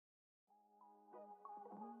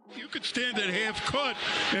You could stand at half court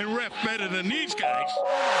and ref better than these guys.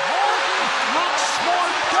 Knocks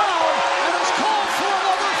Smart down and is called for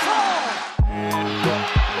another foul.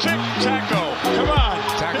 Taco, come on.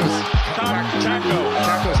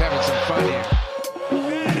 Taco's having some fun here.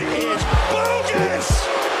 That is bogus.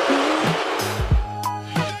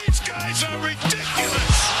 These guys are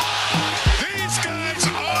ridiculous. These guys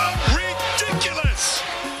are ridiculous.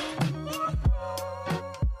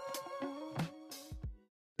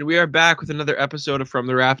 We are back with another episode of From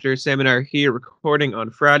the Rafters. Sam and I are here recording on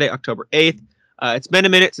Friday, October 8th. It's been a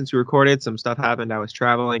minute since we recorded. Some stuff happened. I was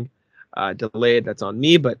traveling, delayed. That's on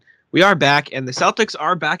me. But we are back, and the Celtics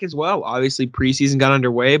are back as well. Obviously, preseason got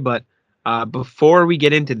underway, but before we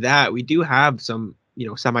get into that, we do have some,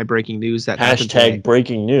 semi-breaking news that happened today. Hashtag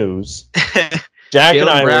breaking news. Jack and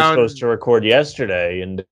I Brown were supposed to record yesterday,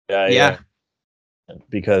 and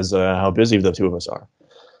because how busy the two of us are.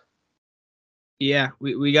 Yeah,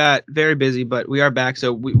 we got very busy, but we are back.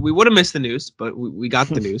 So we would have missed the news, but we got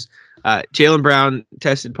the news. Jaylen Brown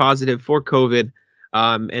tested positive for COVID,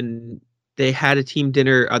 and they had a team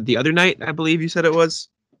dinner the other night, I believe you said it was.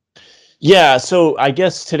 Yeah, so I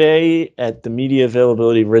guess today at the media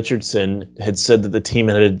availability, Richardson had said that the team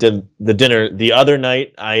had the dinner the other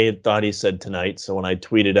night. I thought he said tonight, so when I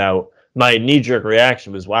tweeted out, my knee-jerk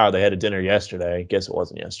reaction was, wow, they had a dinner yesterday. I guess it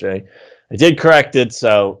wasn't yesterday. I did correct it,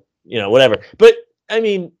 so... whatever. But, I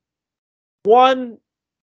mean, one,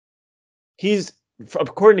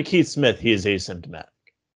 according to Keith Smith, he is asymptomatic.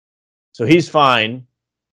 So he's fine,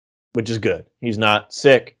 which is good. He's not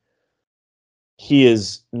sick. He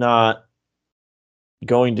is not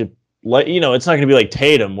going to, it's not going to be like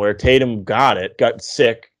Tatum, where Tatum got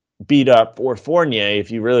sick, beat up, or Fournier,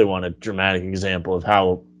 if you really want a dramatic example of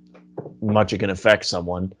how much it can affect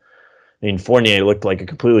someone. I mean, Fournier looked like a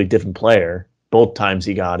completely different player both times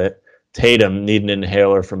he got it. Tatum needed an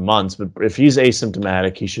inhaler for months, but if he's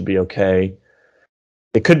asymptomatic, he should be okay.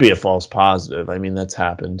 It could be a false positive. I mean, that's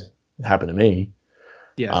happened. It happened to me.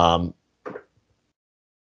 Yeah.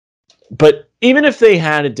 But even if they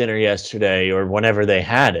had a dinner yesterday or whenever they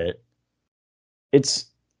had it, it's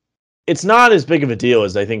not as big of a deal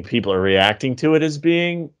as I think people are reacting to it as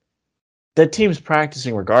being. That team's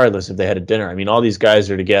practicing regardless if they had a dinner. I mean, all these guys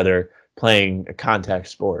are together playing a contact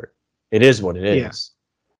sport. It is what it is.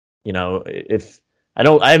 Yeah.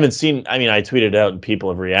 I haven't seen, I tweeted out and people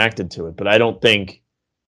have reacted to it, but I don't think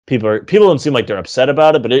people don't seem like they're upset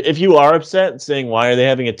about it. But if you are upset saying, why are they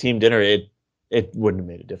having a team dinner? It wouldn't have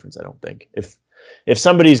made a difference. I don't think if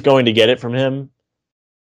somebody's going to get it from him,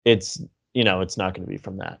 it's not going to be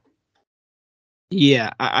from that.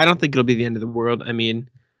 Yeah. I don't think it'll be the end of the world. I mean,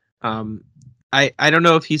 I don't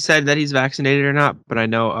know if he said that he's vaccinated or not, but I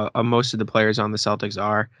know most of the players on the Celtics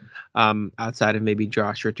are, outside of maybe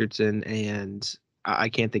Josh Richardson, and I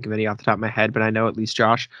can't think of any off the top of my head, but I know at least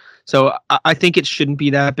Josh. So I think it shouldn't be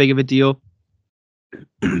that big of a deal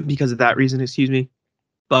because of that reason, excuse me.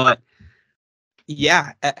 But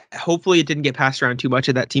yeah, hopefully it didn't get passed around too much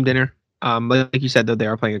at that team dinner. Like you said, though, they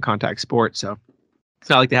are playing a contact sport, so it's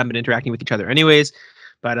not like they haven't been interacting with each other anyways.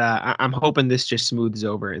 But I'm hoping this just smooths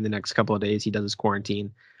over in the next couple of days. He does his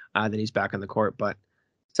quarantine, then he's back on the court. But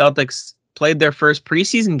Celtics played their first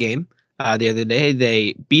preseason game the other day.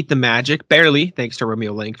 They beat the Magic barely, thanks to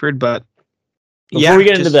Romeo Langford. But before we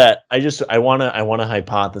get into that, I want to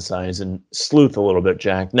hypothesize and sleuth a little bit,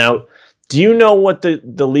 Jack. Now, do you know what the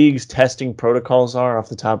league's testing protocols are off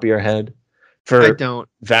the top of your head for I don't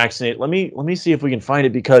vaccinate? Let me see if we can find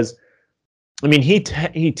it, because I mean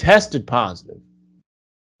he tested positive.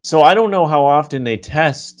 So I don't know how often they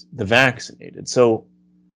test the vaccinated. So,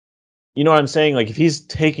 you know what I'm saying? Like, if he's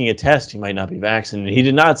taking a test, he might not be vaccinated. He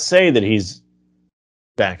did not say that he's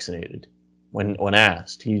vaccinated when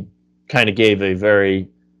asked. He kind of gave a very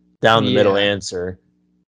down the middle answer,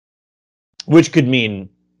 which could mean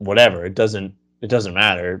whatever. It doesn't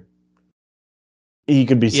matter. He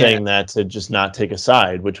could be saying that to just not take a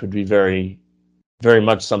side, which would be very, very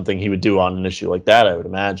much something he would do on an issue like that, I would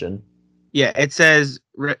imagine. Yeah, it says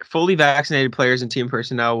fully vaccinated players and team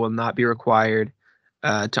personnel will not be required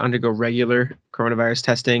to undergo regular coronavirus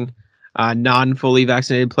testing. Non-fully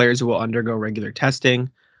vaccinated players will undergo regular testing.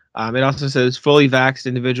 It also says fully vaxxed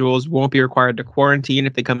individuals won't be required to quarantine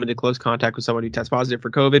if they come into close contact with someone who tests positive for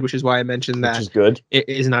COVID, which is why I mentioned that. Which is good. It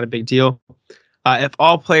is not a big deal. If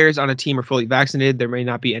all players on a team are fully vaccinated, there may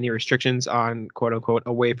not be any restrictions on quote-unquote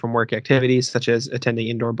away from work activities, such as attending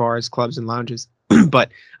indoor bars, clubs, and lounges. But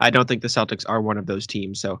I don't think the Celtics are one of those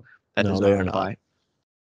teams, so that does not apply. Not.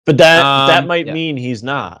 But that might mean he's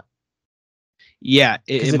not. Yeah.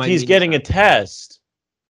 Because if he's getting a test,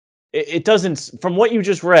 it doesn't, from what you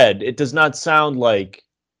just read, it does not sound like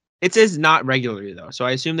It says not regularly though, so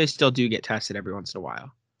I assume they still do get tested every once in a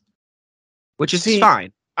while, which is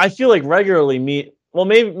fine. I feel like regularly well,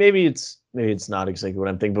 maybe it's not exactly what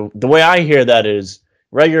I'm thinking, but the way I hear that is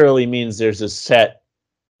regularly means there's a set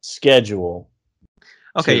schedule.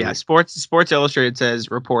 Okay, yeah. Sports Illustrated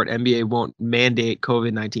says report NBA won't mandate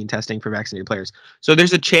COVID-19 testing for vaccinated players. So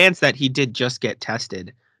there's a chance that he did just get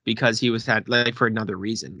tested because he was like for another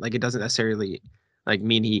reason. Like it doesn't necessarily like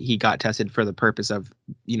mean he got tested for the purpose of,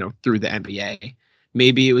 through the NBA.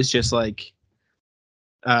 Maybe it was just like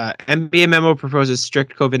NBA memo proposes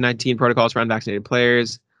strict COVID-19 protocols for unvaccinated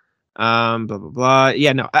players. Blah blah blah.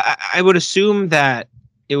 Yeah, no. I would assume that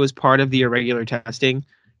it was part of the irregular testing.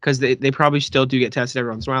 Because they probably still do get tested every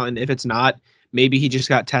once in a while. And if it's not, maybe he just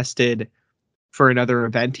got tested for another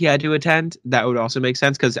event he had to attend. That would also make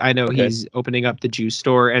sense because I know he's opening up the juice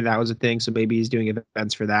store and that was a thing. So maybe he's doing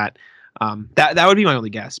events for that. That would be my only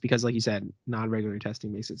guess because, like you said, non-regular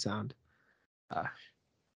testing makes it sound.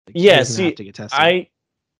 See, to get tested. I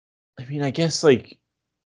mean, I guess like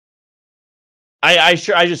I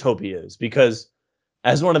just hope he is because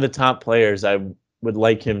as one of the top players, I would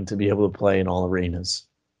like him to be able to play in all arenas.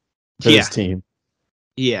 For this team.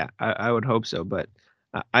 Yeah, I would hope so, but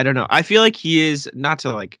I don't know. I feel like he is, not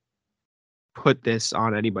to like put this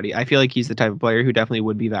on anybody, I feel like he's the type of player who definitely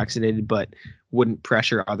would be vaccinated, but wouldn't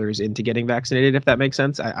pressure others into getting vaccinated, if that makes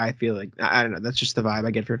sense. I feel like, I don't know, that's just the vibe I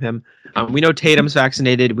get from him. We know Tatum's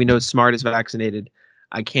vaccinated. We know Smart is vaccinated.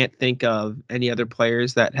 I can't think of any other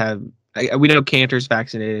players that have, we know Cantor's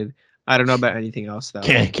vaccinated. I don't know about anything else, though.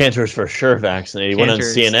 Cantor's for sure vaccinated. He went on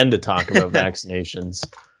CNN to talk about vaccinations.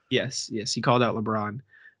 Yes, he called out LeBron,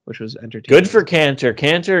 which was entertaining. Good for Cantor.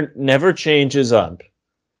 Cantor never changes up.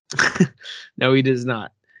 No, he does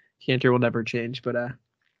not. Cantor will never change. But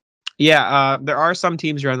there are some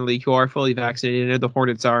teams around the league who are fully vaccinated. I know the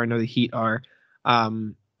Hornets are. I know the Heat are.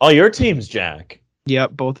 All your teams, Jack.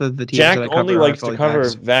 Yep, both of the teams. Jack that I cover only likes to cover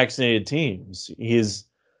vaxxed. vaccinated teams. He's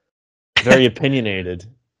very opinionated.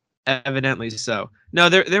 Evidently so. No,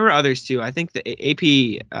 there were others too. I think the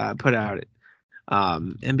AP put out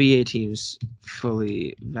NBA teams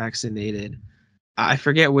fully vaccinated. I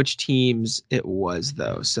forget which teams it was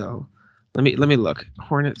though. So let me look.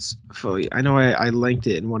 Hornets fully. I know I linked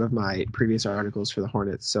it in one of my previous articles for the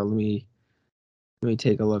Hornets. So let me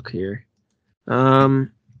take a look here.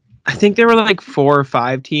 I think there were like 4 or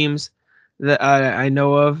 5 teams that I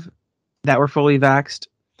know of that were fully vaxxed.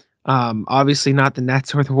 Obviously not the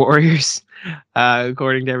Nets or the Warriors,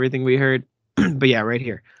 according to everything we heard. But yeah, right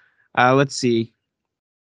here. Let's see.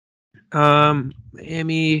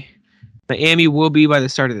 Miami will be by the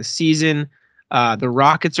start of the season. The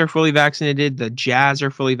Rockets are fully vaccinated. The Jazz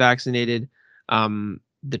are fully vaccinated. The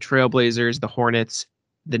Trailblazers, the Hornets,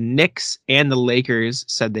 the Knicks, and the Lakers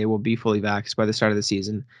said they will be fully vaxxed by the start of the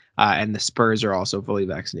season. And the Spurs are also fully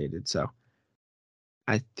vaccinated. So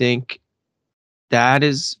I think that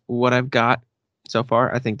is what I've got so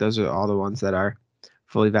far. I think those are all the ones that are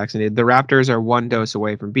fully vaccinated. The Raptors are 1 dose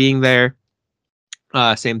away from being there.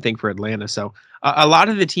 Same thing for Atlanta. So a lot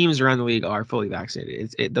of the teams around the league are fully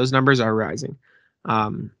vaccinated. Those numbers are rising.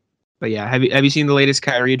 But yeah, have you seen the latest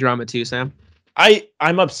Kyrie drama too, Sam?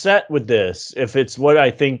 I'm upset with this. If it's what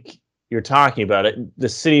I think you're talking about, the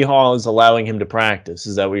city hall is allowing him to practice.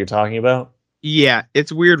 Is that what you're talking about? Yeah,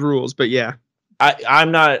 it's weird rules, but yeah. I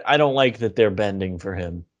don't like that they're bending for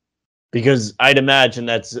him because I'd imagine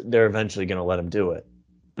they're eventually going to let him do it.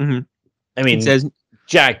 Mm-hmm. I mean,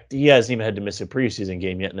 Jack, he hasn't even had to miss a preseason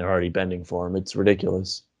game yet, and they're already bending for him. It's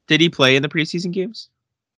ridiculous. Did he play in the preseason games?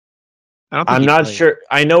 I'm not sure.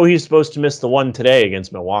 I know he's supposed to miss the one today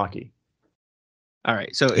against Milwaukee. All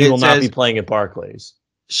right, so he will not be playing at Barclays.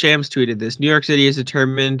 Shams tweeted this. New York City has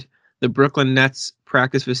determined the Brooklyn Nets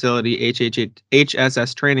practice facility,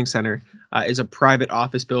 HSS Training Center, is a private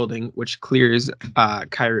office building, which clears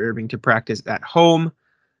Kyrie Irving to practice at home.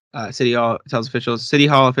 City Hall tells officials. City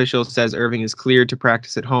Hall officials says Irving is cleared to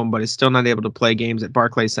practice at home, but is still not able to play games at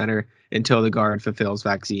Barclays Center until the guard fulfills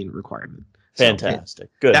vaccine requirement. Fantastic.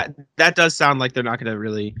 Good. That does sound like they're not going to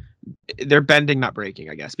really. They're bending, not breaking,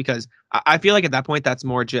 I guess, because I feel like at that point that's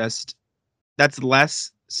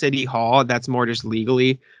less City Hall. That's more just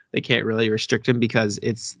legally they can't really restrict him because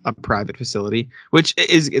it's a private facility, which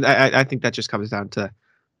is I think that just comes down to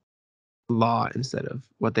law instead of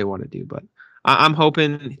what they want to do. But I'm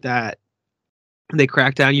hoping that they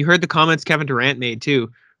crack down. You heard the comments Kevin Durant made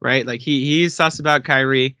too, right? Like he's sus about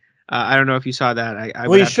Kyrie. I don't know if you saw that.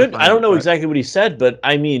 He should. I don't know exactly what he said, but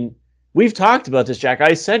I mean, we've talked about this, Jack.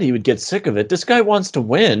 I said he would get sick of it. This guy wants to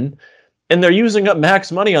win, and they're using up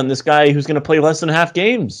max money on this guy who's going to play less than half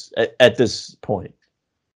games at this point.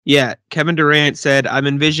 Yeah, Kevin Durant said, "I'm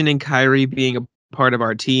envisioning Kyrie being a part of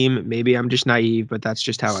our team. Maybe I'm just naive, but that's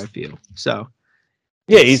just how I feel." So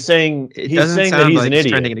Yeah, it he's saying doesn't that sound he's like an it's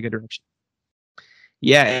trending idiot. in a good direction.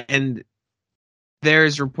 Yeah, and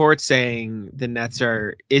there's reports saying the Nets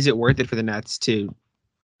are. Is it worth it for the Nets to?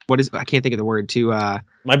 I can't think of the word to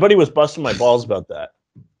My buddy was busting my balls about that.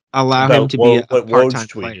 allow him About to be a what Woj part-time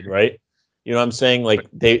tweeted, player. right? You know what I'm saying? Like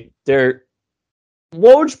they're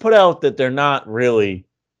Woj put out that they're not really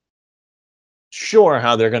sure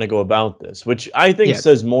how they're going to go about this, which I think Yeah,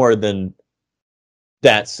 says more than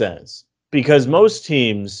that says. Because most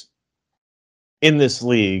teams in this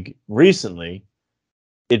league recently,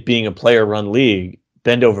 it being a player-run league,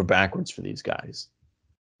 bend over backwards for these guys.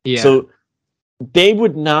 yeah. So they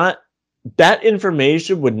would not, that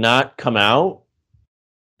information would not come out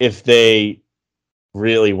if they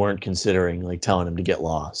really weren't considering like telling him to get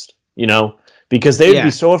lost, because they would be Yeah.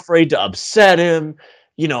 so afraid to upset him,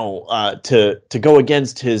 to go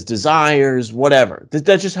against his desires, whatever.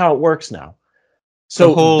 That's just how it works now. The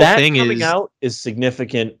So whole that thing coming is out is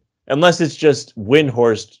significant, unless it's just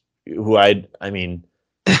Windhorst, who I mean,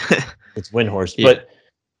 it's Windhorst, yeah. but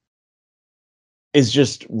is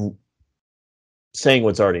just saying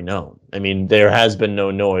what's already known. I mean, there has been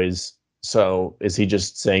no noise. So is he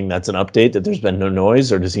just saying that's an update that there's been no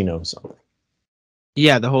noise, or does he know something?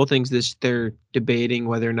 Yeah, the whole thing's this they're debating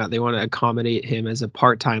whether or not they want to accommodate him as a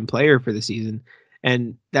part-time player for the season.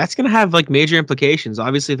 And that's going to have like major implications.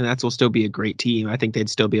 Obviously, the Nets will still be a great team. I think they'd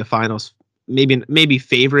still be a finals, maybe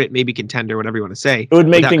favorite, maybe contender, whatever you want to say. It would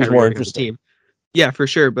make without things Kyrie more Irving on the interesting. team. Yeah, for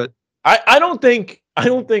sure. But I don't think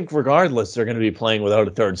regardless they're going to be playing without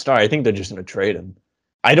a third star. I think they're just going to trade him.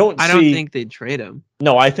 I don't think they'd trade him.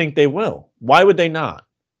 No, I think they will. Why would they not?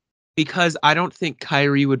 Because I don't think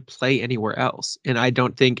Kyrie would play anywhere else. And I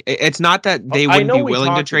don't think it's not that they wouldn't be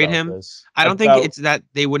willing to trade him. I don't think it's that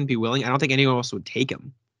they wouldn't be willing. I don't think anyone else would take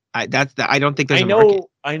him. I don't think there's a market.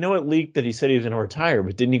 I know it leaked that he said he was going to retire,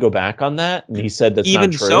 but didn't he go back on that? And he said that's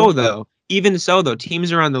Even not true. Even so, though,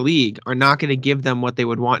 teams around the league are not going to give them what they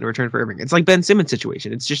would want in return for Irving. It's like Ben Simmons'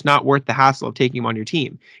 situation. It's just not worth the hassle of taking him on your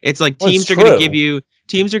team. It's like teams are going to give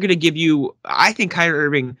you. I think Kyrie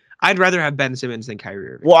Irving. I'd rather have Ben Simmons than Kyrie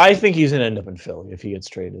Irving. Well, I think he's going to end up in Philly if he gets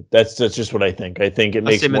traded. That's just what I think. I think it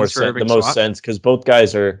makes the most sense because both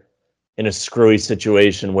guys are in a screwy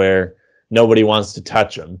situation where nobody wants to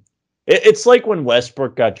touch him. It's like when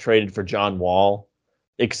Westbrook got traded for John Wall,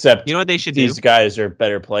 except you know what they should these guys are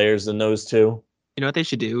better players than those two. You know what they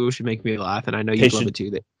should do? It should make me laugh, and I know you'd love it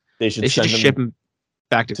too. They should just ship him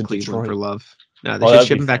back to Cleveland Detroit. For love. No, they should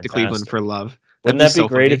ship him back to Cleveland for love. Wouldn't that be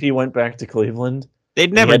great if he went back to Cleveland?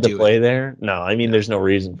 They'd never do it. Play there? No, I mean, there's no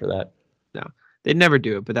reason for that. No, they'd never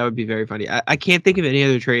do it, but that would be very funny. I can't think of any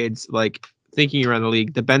other trades, like, thinking around the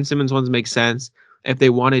league. The Ben Simmons ones make sense. If they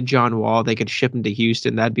wanted John Wall, they could ship him to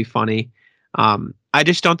Houston. That'd be funny. I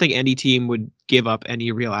just don't think any team would give up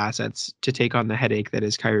any real assets to take on the headache that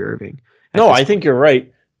is Kyrie Irving. No, I think you're right.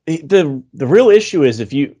 The real issue is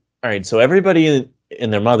all right, so everybody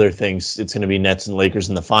and their mother thinks it's going to be Nets and Lakers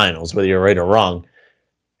in the finals, whether you're right or wrong.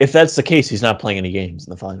 If that's the case, he's not playing any games in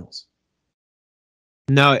the finals.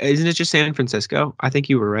 No, isn't it just San Francisco? I think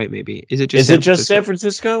you were right, maybe. Is it just San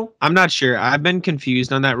Francisco? I'm not sure. I've been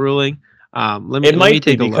confused on that ruling. Let me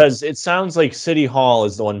take a look. Because it sounds like City Hall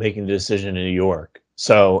is the one making the decision in New York.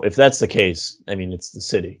 So if that's the case, I mean, it's the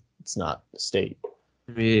city. It's not the state.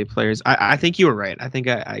 NBA players. I think you were right. I think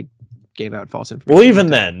I gave out false information. Well, even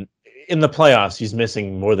then, in the playoffs, he's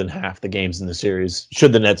missing more than half the games in the series.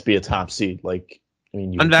 Should the Nets be a top seed?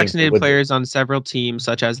 Unvaccinated players on several teams,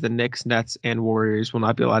 such as the Knicks, Nets, and Warriors, will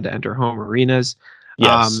not be allowed to enter home arenas.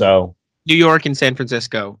 Yes, so New York and San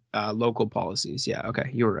Francisco, local policies. Yeah, okay,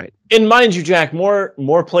 you were right. And mind you, Jack,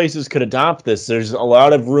 more places could adopt this. There's a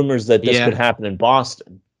lot of rumors that this could happen in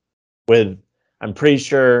Boston. I'm pretty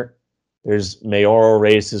sure there's mayoral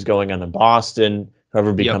races going on in Boston.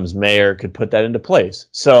 Whoever becomes mayor could put that into place.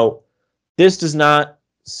 So this does not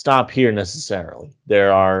stop here necessarily.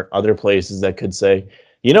 There are other places that could say,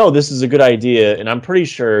 this is a good idea. And I'm pretty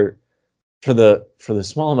sure for the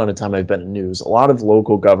small amount of time I've been in news, a lot of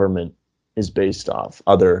local government is based off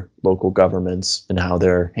other local governments and how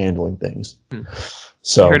they're handling things.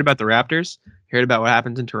 So you heard about the Raptors? You heard about what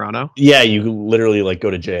happens in Toronto? Yeah, you literally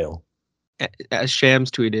go to jail. As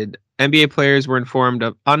Shams tweeted, NBA players were informed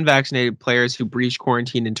of unvaccinated players who breached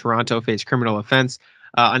quarantine in Toronto face criminal offense.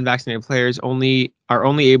 Unvaccinated players are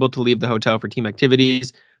only able to leave the hotel for team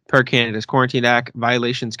activities. Per Canada's Quarantine Act,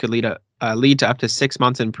 violations could lead to up to 6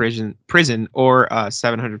 months in prison or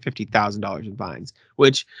 $750,000 in fines.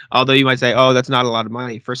 Which, although you might say, "Oh, that's not a lot of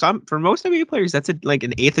money," for most NBA players, that's like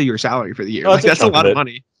an eighth of your salary for the year. That's a lot of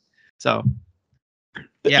money. So,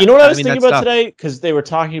 yeah, you know what I was thinking about today? Because they were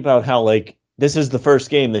talking about how like this is the first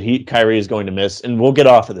game that Kyrie is going to miss, and we'll get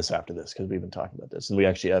off of this after this because we've been talking about this, and we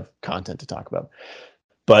actually have content to talk about.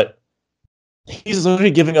 But he's literally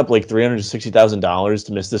giving up like $360,000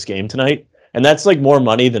 to miss this game tonight, and that's like more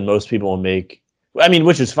money than most people will make. I mean,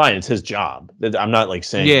 which is fine; it's his job. I'm not like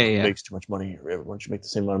saying he makes too much money or everyone should make the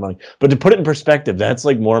same amount of money. But to put it in perspective, that's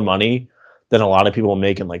like more money than a lot of people will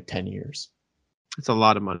make in like 10 years. It's a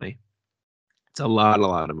lot of money. It's a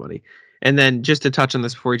lot of money. And then just to touch on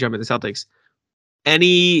this before we jump into the Celtics,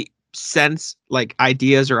 any sense, like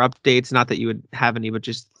ideas or updates, not that you would have any, but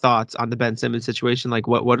just thoughts on the Ben Simmons situation? Like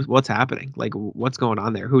what's happening? Like what's going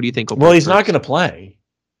on there? Who do you think will Well, he's not going to play.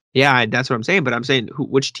 Yeah, that's what I'm saying. But I'm saying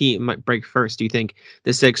which team might break first? Do you think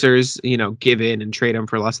the Sixers, give in and trade him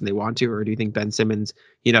for less than they want to? Or do you think Ben Simmons,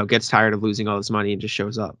 gets tired of losing all this money and just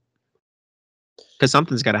shows up? Because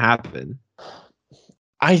something's got to happen.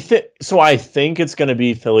 I think it's going to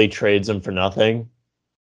be Philly trades him for nothing.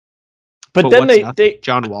 But then they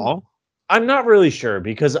John Wall? I'm not really sure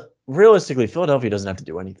because realistically, Philadelphia doesn't have to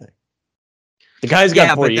do anything. The guy's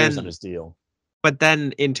got 4 years on his deal. But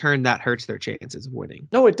then in turn, that hurts their chances of winning.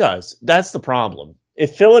 No, it does. That's the problem.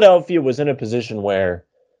 If Philadelphia was in a position where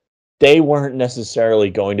they weren't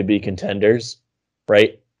necessarily going to be contenders,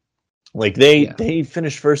 right? Like they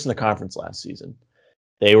finished first in the conference last season.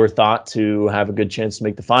 They were thought to have a good chance to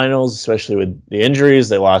make the finals, especially with the injuries.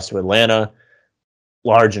 They lost to Atlanta,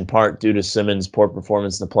 large in part due to Simmons' poor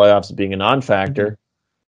performance in the playoffs being a non-factor.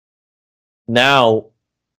 Mm-hmm. Now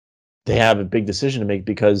they have a big decision to make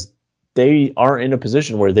because they are in a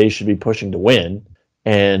position where they should be pushing to win,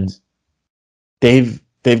 and they've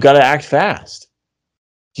got to act fast.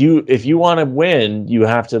 If you want to win, you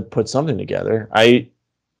have to put something together. I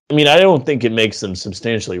mean, I don't think it makes them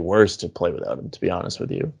substantially worse to play without him, to be honest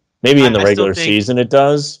with you. Maybe in the regular season it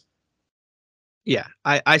does. Yeah,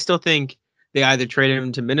 I still think they either trade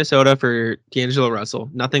him to Minnesota for D'Angelo Russell,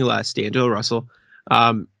 nothing less, D'Angelo Russell.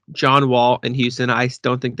 John Wall in Houston, I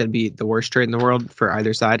don't think that'd be the worst trade in the world for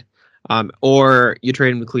either side. Or you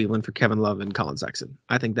trade him to Cleveland for Kevin Love and Colin Sexton.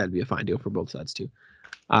 I think that'd be a fine deal for both sides too.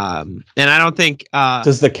 And I don't think...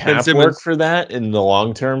 does the cap work for that in the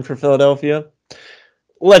long term for Philadelphia?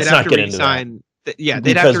 Let's not get into that. Yeah,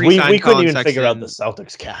 they'd have to re-sign we couldn't even Sexton. figure out the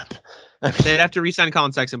Celtics cap. They'd have to re-sign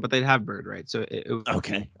Colin Sexton, but they'd have Bird, right? So it would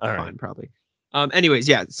okay, be all fine, right. Probably. Anyways,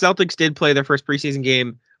 yeah, Celtics did play their first preseason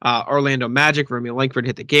game. Orlando Magic, Romeo Langford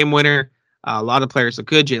hit the game winner. A lot of players look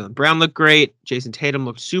good. Jaylen Brown looked great. Jason Tatum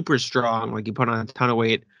looked super strong, like he put on a ton of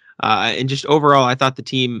weight. And just overall, I thought the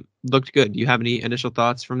team looked good. Do you have any initial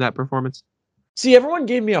thoughts from that performance? See, everyone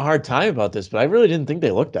gave me a hard time about this, but I really didn't think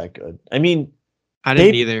they looked that good. I mean, I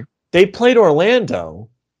didn't either. They played Orlando,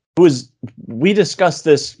 we discussed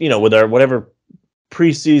this, with our whatever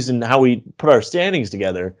preseason, how we put our standings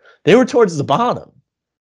together. They were towards the bottom.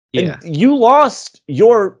 Yeah. And you lost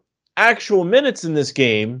your actual minutes in this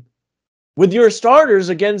game with your starters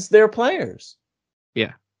against their players.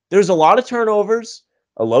 Yeah. There's a lot of turnovers,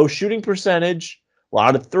 a low shooting percentage, a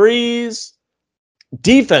lot of threes.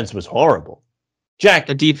 Defense was horrible. Jack,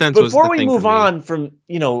 the defense before was we move on from,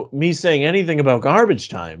 me saying anything about garbage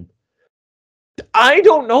time, I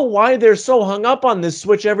don't know why they're so hung up on this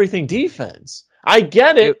switch everything defense. I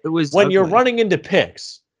get it, was when ugly. You're running into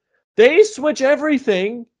picks. They switch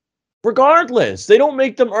everything regardless. They don't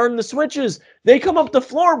make them earn the switches. They come up the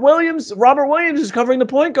floor. Robert Williams is covering the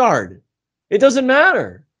point guard. It doesn't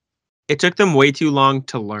matter. It took them way too long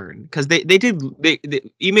to learn because they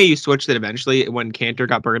Ime switched it eventually when Cantor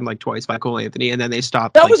got burned like twice by Cole Anthony, and then they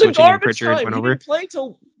stopped. That was a garbage Pritchard time. Went He over. didn't play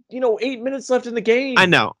till 8 minutes left in the game. I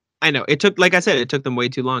know. It took, like I said, it took them way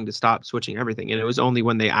too long to stop switching everything, and it was only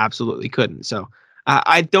when they absolutely couldn't. So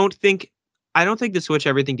I don't think the switch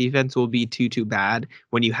everything defense will be too bad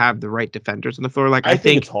when you have the right defenders on the floor. Like I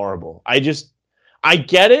think it's horrible. I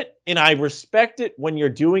get it, and I respect it when you're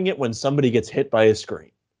doing it when somebody gets hit by a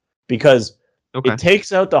screen, because it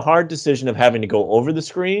takes out the hard decision of having to go over the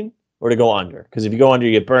screen or to go under. Because if you go under,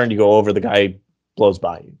 you get burned. You go over, the guy blows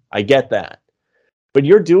by you. I get that, but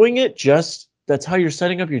you're doing it that's how you're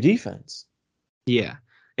setting up your defense. Yeah.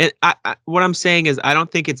 And what I'm saying is I don't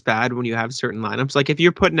think it's bad when you have certain lineups. Like if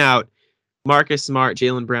you're putting out Marcus Smart,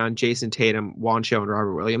 Jaylen Brown, Jason Tatum, Juancho, and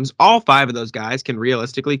Robert Williams, all five of those guys can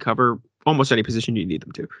realistically cover almost any position you need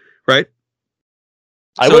them to, right?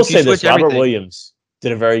 I will say this, Robert Williams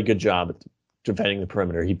did a very good job at defending the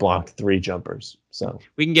perimeter. He blocked 3 jumpers. So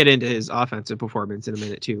we can get into his offensive performance in a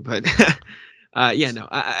minute too, but No,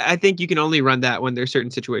 I think you can only run that when there's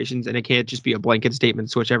certain situations, and it can't just be a blanket statement,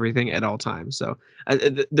 switch everything at all times. So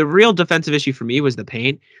the real defensive issue for me was the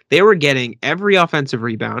paint. They were getting every offensive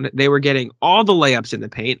rebound. They were getting all the layups in the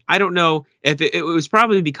paint. I don't know if it was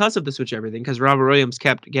probably because of the switch everything, because Robert Williams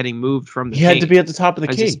kept getting moved from the He paint had to be at the top of the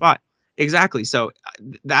as a key. spot. Exactly. So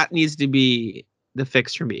that needs to be the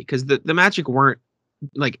fix for me, because the Magic weren't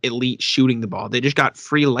like elite shooting the ball. They just got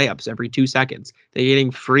free layups every 2 seconds. They're getting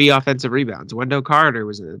free offensive rebounds. Wendell Carter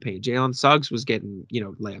was in the paint. Jalen Suggs was getting,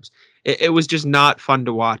 layups. It was just not fun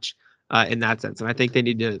to watch in that sense. And I think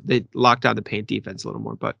they locked down the paint defense a little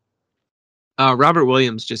more. But Robert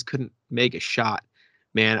Williams just couldn't make a shot.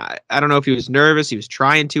 Man, I don't know if he was nervous. He was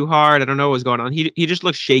trying too hard. I don't know what was going on. He just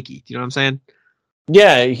looked shaky. Do you know what I'm saying?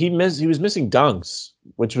 Yeah, he was missing dunks,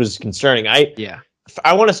 which was concerning.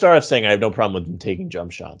 I want to start off saying I have no problem with him taking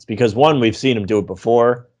jump shots because, one, we've seen him do it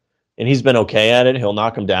before, and he's been okay at it. He'll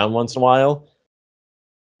knock him down once in a while.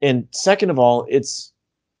 And second of all, it's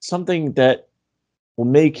something that will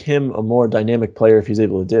make him a more dynamic player if he's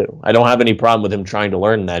able to do. I don't have any problem with him trying to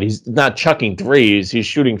learn that. He's not chucking threes. He's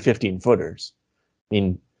shooting 15-footers. I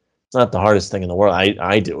mean, it's not the hardest thing in the world.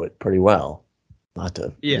 I do it pretty well. Not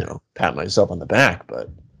to pat myself on the back, but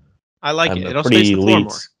I like I'm it. a It'll pretty space the floor elite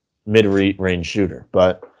more. mid-range shooter.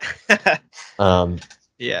 But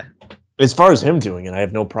yeah. As far as him doing it, I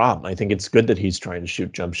have no problem. I think it's good that he's trying to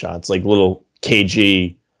shoot jump shots, like little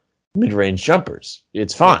KG mid-range jumpers.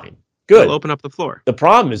 It's fine. Good. It'll open up the floor. The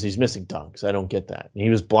problem is he's missing dunks. I don't get that. He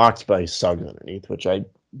was blocked by Suggs underneath, which I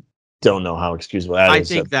don't know how excusable that is.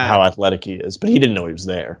 Think that how athletic he is, but he didn't know he was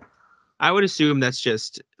there. I would assume that's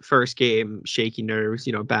just first game, shaky nerves,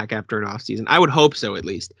 back after an off season. I would hope so, at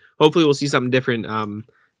least. Hopefully we'll see something different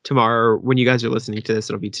tomorrow. When you guys are listening to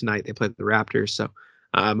this, it'll be tonight. They play the Raptors, so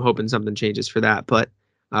I'm hoping something changes for that. But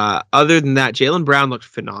other than that, Jaylen Brown looked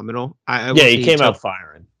phenomenal. He came out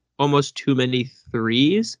firing. Almost too many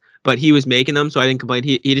threes, but he was making them, so I didn't complain.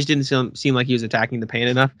 He just didn't seem like he was attacking the paint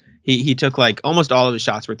enough. He took like almost all of his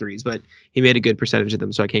shots were threes, but he made a good percentage of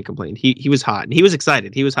them, so I can't complain. He was hot and he was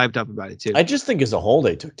excited. He was hyped up about it too. I just think as a whole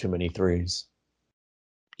they took too many threes.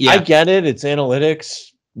 Yeah. I get it. It's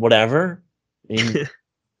analytics, whatever. I mean,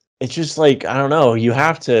 it's just like, I don't know. You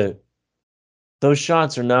have to. Those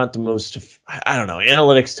shots are not the most. I don't know.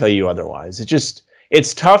 Analytics tell you otherwise.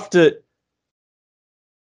 It's tough to.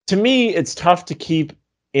 To me, it's tough to keep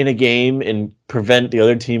in a game and prevent the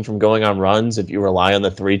other team from going on runs if you rely on the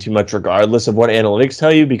three too much, regardless of what analytics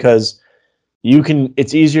tell you, because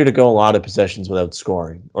it's easier to go a lot of possessions without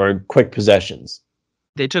scoring or quick possessions.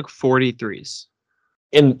 They took 40 threes.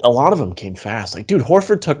 And a lot of them came fast. Like, dude,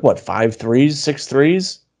 Horford took 5 threes, 6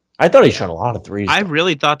 threes? I thought he shot a lot of threes. I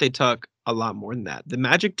really thought they took a lot more than that. The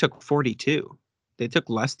Magic took 42. They took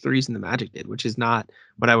less threes than the Magic did, which is not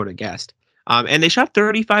what I would have guessed. And they shot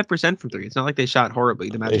 35% from three. It's not like they shot horribly.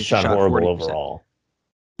 The Magic shot horrible 40%. overall.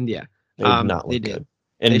 Yeah. They did not look good.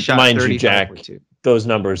 And And mind you, Jack, those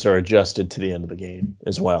numbers are adjusted to the end of the game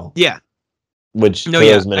as well. Yeah. Which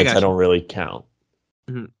those minutes I don't really count.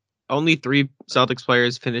 Mm-hmm. Only 3 Celtics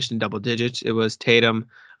players finished in double digits. It was Tatum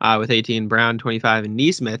with 18, Brown 25, and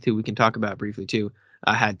Nesmith, who we can talk about briefly too,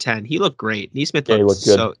 had 10. He looked great. Nesmith looked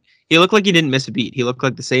good. He looked like he didn't miss a beat. He looked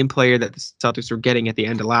like the same player that the Celtics were getting at the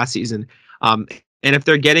end of last season. And if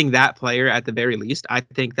they're getting that player at the very least, I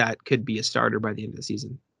think that could be a starter by the end of the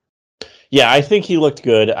season. Yeah, I think he looked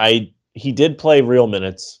good. He did play real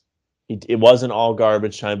minutes. It wasn't all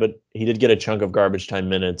garbage time, but he did get a chunk of garbage time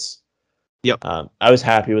minutes. Yep. I was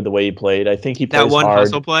happy with the way he played. I think he plays that one hard.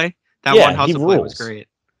 Hustle play. That one hustle play was great.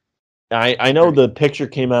 I know the picture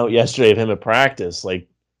came out yesterday of him at practice, like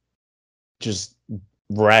just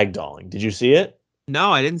ragdolling. Did you see it?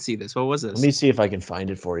 No, I didn't see this. What was this? Let me see if I can find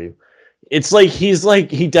it for you. It's like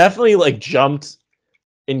he definitely jumped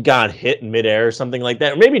and got hit in midair or something like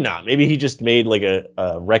that. Or maybe not. Maybe he just made like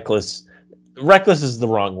a reckless is the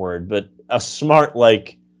wrong word, but a smart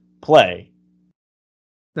play.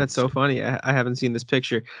 That's so funny. I haven't seen this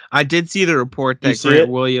picture. I did see the report that Grant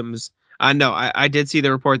Williams. I did see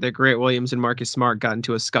the report that Grant Williams and Marcus Smart got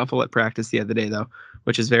into a scuffle at practice the other day, though,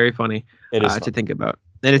 which is very funny to think about.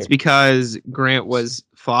 And it's because Grant was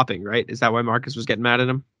flopping, right? Is that why Marcus was getting mad at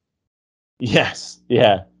him? Yes.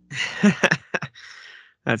 Yeah.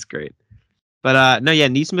 That's great. But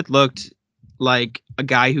Nesmith looked like a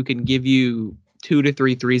guy who can give you 2 to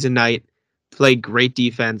 3 threes a night, play great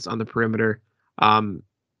defense on the perimeter, and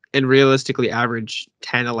realistically average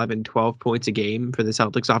 10, 11, 12 points a game for the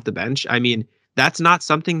Celtics off the bench. I mean, that's not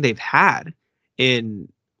something they've had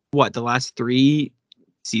in the last 3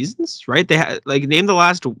 seasons, right? They had name the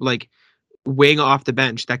last wing off the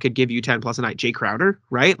bench that could give you 10 plus a night. Jay Crowder,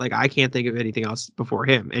 right? Like I can't think of anything else before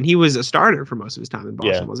him. And he was a starter for most of his time in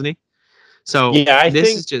Boston, wasn't he? So yeah,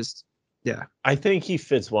 is just, yeah. I think he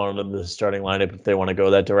fits one of them in the starting lineup if they want to go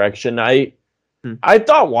that direction. I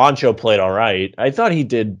thought Wancho played all right. I thought he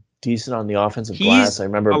did decent on the offensive glass. I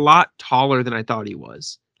remember a lot taller than I thought he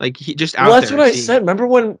was. Like he just out well, there. that's what I said. Remember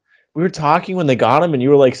when we were talking when they got him and you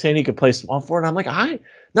were like saying he could play small forward? I'm like, I'm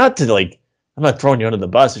not throwing you under the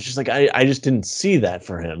bus. It's just like I just didn't see that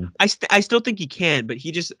for him. I still think he can, but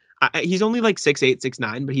he's only like 6'8",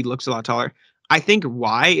 6'9", but he looks a lot taller. I think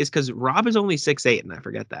why is because Rob is only 6'8", and I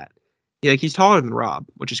forget that. Yeah, like he's taller than Rob,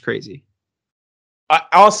 which is crazy.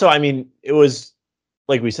 I mean, it was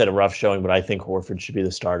like we said a rough showing, but I think Horford should be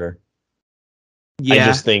the starter. Yeah, I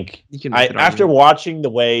just think after watching the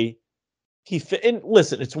way he fit. And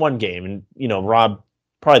listen, it's one game, and Rob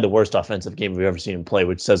probably the worst offensive game we've ever seen him play,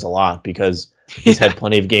 which says a lot because he's had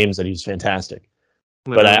plenty of games that he's fantastic.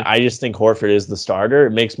 Literally. But I just think Horford is the starter.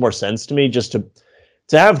 It makes more sense to me just to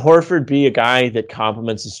have Horford be a guy that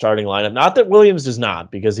complements the starting lineup. Not that Williams does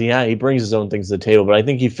not, because he brings his own things to the table, but I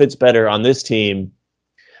think he fits better on this team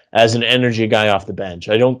as an energy guy off the bench.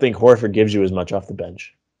 I don't think Horford gives you as much off the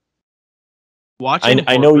bench.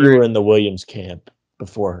 I know you were in the Williams camp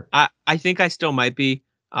before. I think I still might be,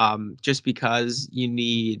 just because you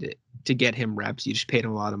need to get him reps. You just paid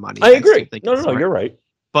him a lot of money. I agree. No, you're right.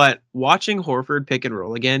 But watching Horford pick and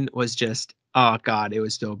roll again was just, oh God, it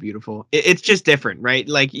was so beautiful. It's just different, right?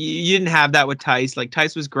 Like you didn't have that with Tice. Like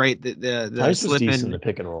Tice was great. The Tice slip was decent in the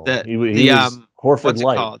pick and roll. He was Horford what's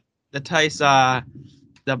light. It called? The Tice,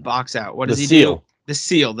 the box out. What does he seal. do? The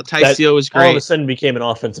seal. The Tice seal was great. All of a sudden became an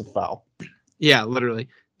offensive foul. Yeah, literally.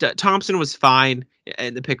 Thompson was fine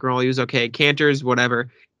in the pick and roll. He was okay. Cantors, whatever.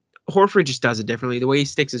 Horford just does it differently. The way he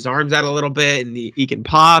sticks his arms out a little bit, and he can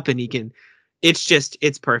pop, and he can.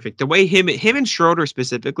 It's perfect. The way him and Schroeder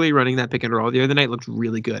specifically running that pick and roll the other night looked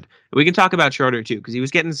really good. We can talk about Schroeder too, because he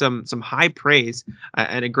was getting some high praise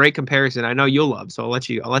and a great comparison. I know you'll love, so I'll let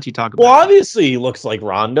you talk about. Well, obviously he looks like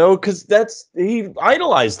Rondo because he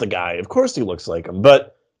idolized the guy. Of course he looks like him,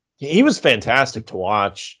 but he was fantastic to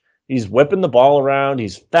watch. He's whipping the ball around.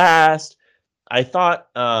 He's fast. I thought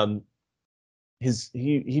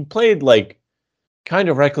he played like kind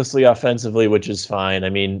of recklessly offensively, which is fine. I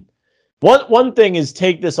mean, one thing is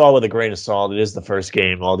take this all with a grain of salt. It is the first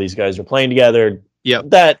game. All these guys are playing together. Yeah,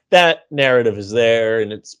 that narrative is there,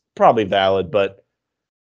 and it's probably valid. But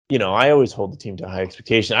I always hold the team to high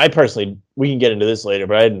expectation. I personally, we can get into this later,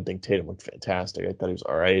 but I didn't think Tatum looked fantastic. I thought he was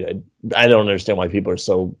all right. I don't understand why people are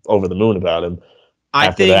so over the moon about him.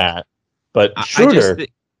 After that, but Schroeder,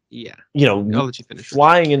 I'll let you finish.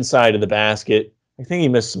 Flying inside of the basket. I think he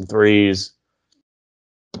missed some threes,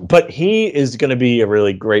 but he is going to be a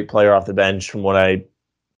really great player off the bench from what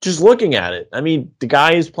just looking at it. I mean, the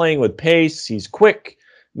guy is playing with pace. He's quick,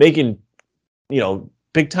 making,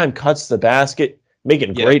 big time cuts to the basket,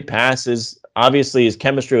 making great passes. Obviously, his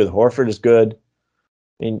chemistry with Horford is good.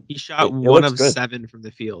 I mean, he shot 1 of 7 from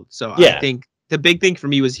the field. So I think the big thing for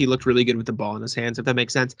me was he looked really good with the ball in his hands, if that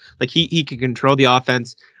makes sense. Like he can control the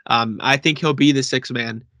offense. I think he'll be the sixth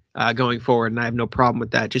man going forward, and I have no problem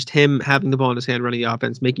with that. Just him having the ball in his hand, running the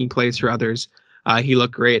offense, making plays for others. He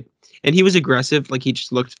looked great. And he was aggressive. Like he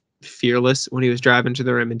just looked fearless when he was driving to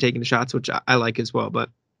the rim and taking the shots, which I like as well. But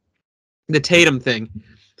the Tatum thing,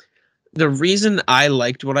 the reason I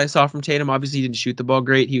liked what I saw from Tatum, obviously he didn't shoot the ball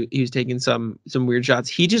great. He was taking some weird shots.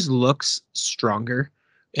 He just looks stronger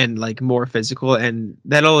and like more physical, and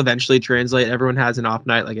that'll eventually translate. Everyone has an off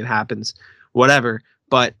night, like it happens, whatever.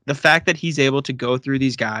 But the fact that he's able to go through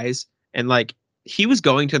these guys and like he was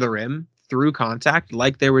going to the rim through contact,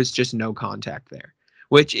 like there was just no contact there,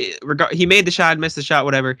 which he made the shot, missed the shot,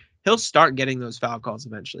 whatever. He'll start getting those foul calls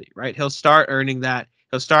eventually, right? He'll start earning that.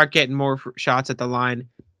 He'll start getting more shots at the line.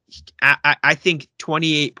 I think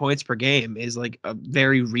 28 points per game is like a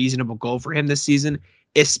very reasonable goal for him this season,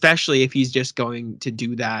 especially if he's just going to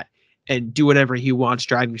do that and do whatever he wants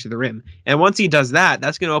driving to the rim. And once he does that,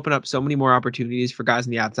 that's going to open up so many more opportunities for guys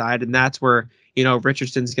on the outside. And that's where,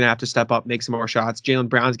 Richardson's going to have to step up, make some more shots. Jaylen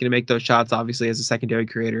Brown's going to make those shots, obviously, as a secondary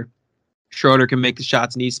creator. Schroeder can make the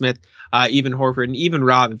shots, Neesmith, even Horford, and even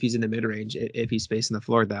Rob if he's in the mid-range, if he's spacing the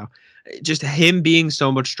floor, though. Just him being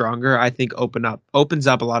so much stronger, I think, opens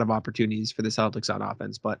up a lot of opportunities for the Celtics on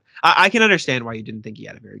offense. But I can understand why you didn't think he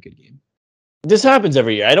had a very good game. This happens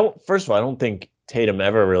every year. I don't think Tatum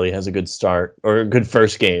ever really has a good start or a good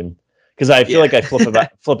first game because I feel like I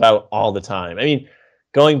flip out all the time. I mean,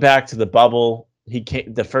 going back to the bubble,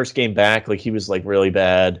 the first game back, like he was like really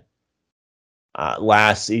bad.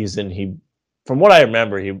 Last season, from what I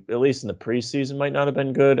remember, he, at least in the preseason, might not have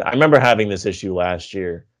been good. I remember having this issue last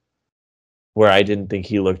year where I didn't think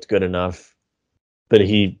he looked good enough, but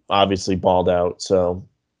he obviously balled out. So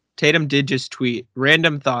Tatum did just tweet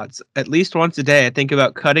random thoughts. At least once a day, I think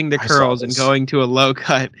about cutting the curls and going to a low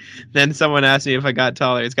cut. Then someone asked me if I got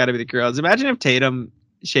taller. It's got to be the curls. Imagine if Tatum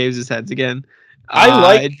shaves his head again.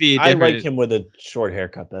 I like him with a short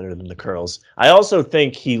haircut better than the curls. I also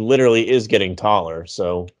think he literally is getting taller.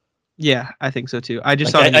 So yeah, I think so too. I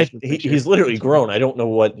just like, saw he's literally grown. I don't know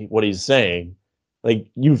what he's saying. Like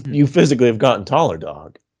you physically have gotten taller,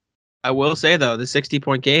 dog. I will say though, the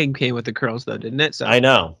 60-point game came with the curls though, didn't it? So I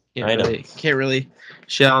know. Can't really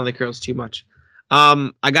shit on the curls too much.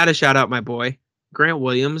 I gotta shout out my boy Grant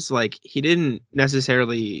Williams. Like he didn't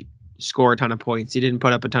necessarily score a ton of points. He didn't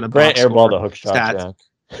put up a ton of Grant airballed the hook shot. Stats.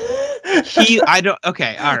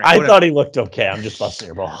 Okay, all right. I thought he looked okay. I'm just busting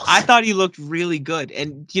your balls. I thought he looked really good,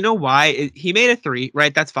 and do you know why? He made a 3,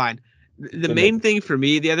 right? That's fine. The main thing for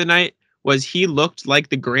me the other night was he looked like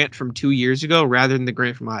the Grant from 2 years ago rather than the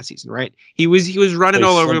Grant from last season, right? He was running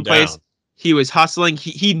all over the place. He was hustling.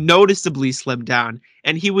 He noticeably slimmed down,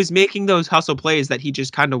 and he was making those hustle plays that he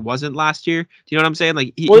just kind of wasn't last year. Do you know what I'm saying?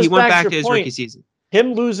 Like he went back to his rookie season.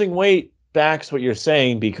 Him losing weight backs what you're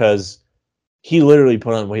saying because he literally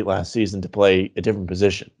put on weight last season to play a different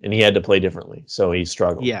position, and he had to play differently, so he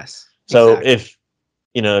struggled. Yes. So exactly.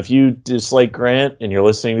 if you dislike Grant and you're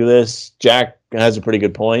listening to this, Jack has a pretty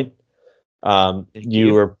good point.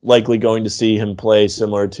 You are likely going to see him play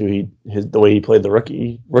similar to the way he played the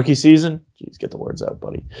rookie season. Jeez, get the words out,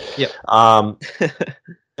 buddy. Yep.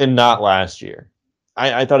 And not last year.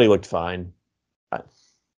 I thought he looked fine.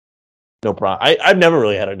 No problem. I've never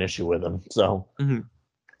really had an issue with him. So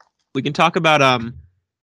we can talk about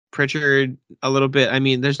Pritchard a little bit. I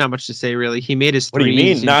mean, there's not much to say really. He made his 3. What do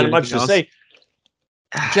you mean? Not much to say.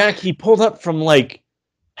 Jack, he pulled up from like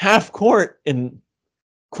half court in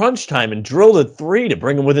crunch time and drilled a 3 to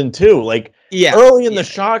bring him within 2. Like early in the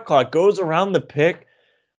shot clock, goes around the pick,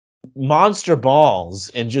 monster balls,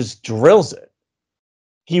 and just drills it.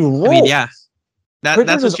 He rolls. I mean,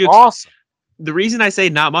 that's what awesome. The reason I say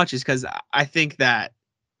not much is because I think that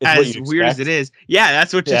as weird as it is,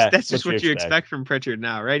 that's just what you expect from Pritchard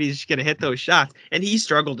now, right? He's just gonna hit those shots, and he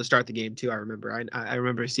struggled to start the game too. I remember, I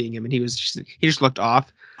remember seeing him, and he just looked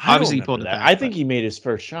off. Obviously, he pulled it back. I think he made his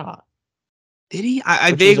first shot. Did he?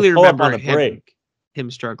 I vaguely remember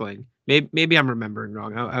him struggling. Maybe I'm remembering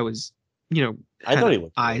wrong. I was, I thought he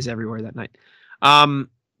looked eyes everywhere that night.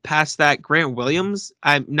 Past that, Grant Williams.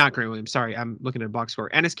 I'm not Grant Williams. Sorry, I'm looking at a box score.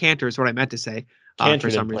 Enes Kanter is what I meant to say. Kanter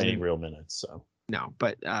didn't play any real minutes, so no.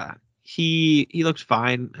 But he looked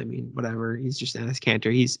fine. I mean, whatever. He's just Enes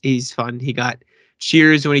Kanter. He's fun. He got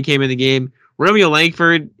cheers when he came in the game. Romeo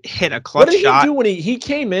Langford hit a clutch shot. What did he do when he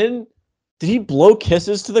came in? Did he blow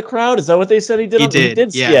kisses to the crowd? Is that what they said he did? He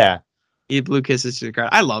did. Yeah. He blew kisses to the crowd.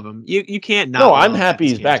 I love him. You can't not. No, I'm happy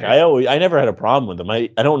he's back. I never had a problem with him.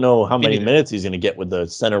 I don't know how many minutes he's going to get with the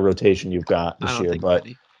center rotation you've got this year, but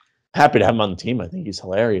happy to have him on the team. I think he's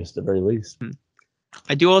hilarious at the very least.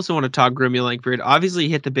 I do also want to talk Romeo Langford. Obviously, he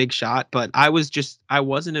hit the big shot, but I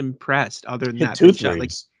wasn't impressed other than that big shot.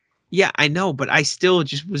 Like, yeah, I know, but I still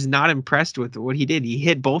just was not impressed with what he did. He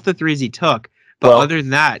hit both the 3s he took, but other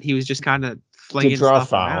than that, he was just kind of flinging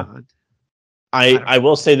stuff around. I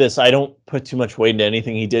will say this. I don't put too much weight into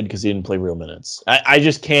anything he did because he didn't play real minutes. I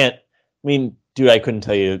just can't. I mean, dude, I couldn't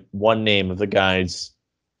tell you one name of the guys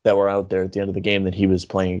that were out there at the end of the game that he was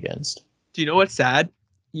playing against. Do you know what's sad?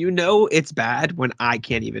 It's bad when I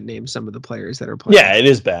can't even name some of the players that are playing. Yeah, it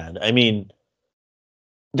is bad. I mean,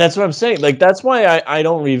 that's what I'm saying. Like, that's why I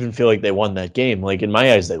don't even feel like they won that game. Like, in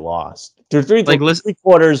my eyes, they lost. Through three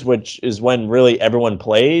quarters, which is when really everyone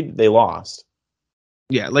played, they lost.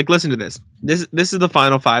 Yeah, like listen to this. This is the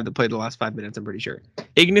final 5 that played the last 5 minutes, I'm pretty sure.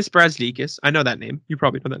 Ignas Brazdeikis. I know that name. You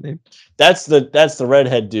probably know that name. That's the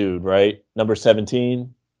redhead dude, right? Number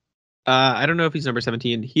 17. I don't know if he's number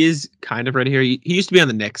 17. He is kind of right here. He used to be on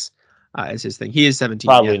the Knicks as his thing. He is 17.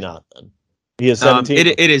 Probably not then. He is 17.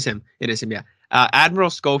 It is him. It is him, yeah. Admiral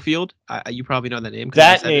Schofield. You probably know that name.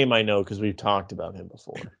 That name I know because we've talked about him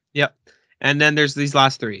before. Yep. And then there's these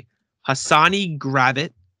last 3. Hassani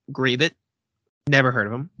Gravett. Never heard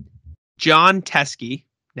of him. John Teskey,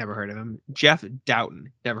 never heard of him. Jeff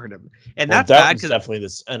Doughton, never heard of him. And that's bad because definitely the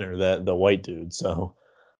center, the white dude. So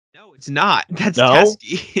no, it's not. That's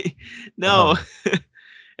Teskey. No,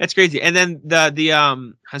 that's crazy. And then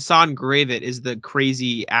the Hassan Gravett is the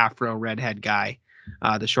crazy Afro redhead guy,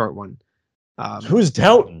 the short one. Who's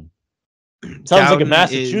Doughton? Sounds Doughton like a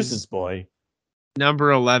Massachusetts boy.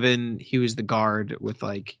 Number 11. He was the guard with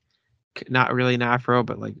like not really an Afro,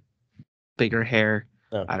 but like bigger hair.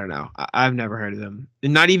 Okay. I don't know. I've never heard of them.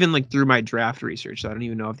 And not even like through my draft research. So I don't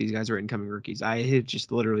even know if these guys are incoming rookies. I had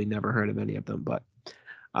just literally never heard of any of them. But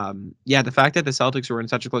yeah, the fact that the Celtics were in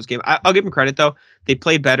such a close game, I'll give them credit though. They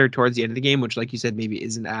played better towards the end of the game, which, like you said, maybe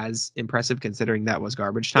isn't as impressive considering that was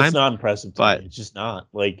garbage time. It's not impressive to me. It's just not.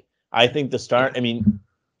 Like, I think the start, I mean,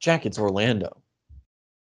 Jack, it's Orlando.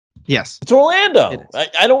 Yes. It's Orlando.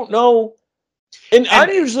 I don't know. And I'm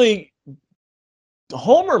usually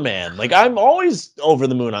Homer man. Like, I'm always over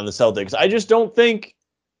the moon on the Celtics. I just don't think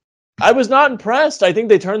I was not impressed. I think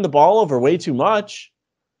they turned the ball over way too much.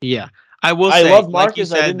 Yeah. I will say, love Marcus. like you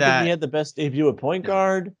said, I didn't think he had the best debut at point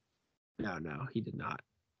guard. No, he did not.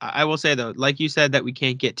 I will say though, like you said, that we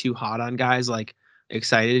can't get too hot on guys like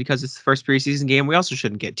excited because it's the first preseason game. We also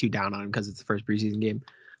shouldn't get too down on him because it's the first preseason game.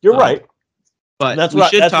 You're right. But that's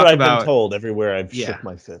what I've been told everywhere I've shook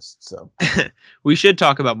my fist. So we should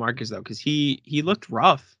talk about Marcus though, because he looked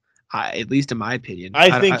rough, at least in my opinion.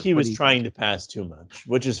 I think he was trying to pass too much,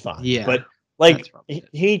 which is fine. Yeah, but like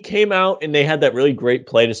he came out and they had that really great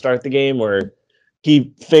play to start the game where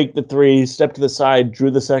he faked the three, stepped to the side,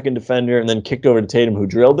 drew the second defender, and then kicked over to Tatum, who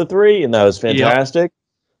drilled the three, and that was fantastic.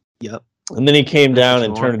 Yep. And then he came down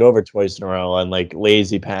and turned it over twice in a row on like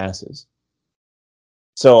lazy passes.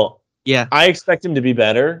 So yeah, I expect him to be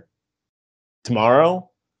better tomorrow,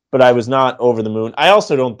 but I was not over the moon. I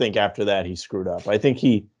also don't think after that he screwed up. I think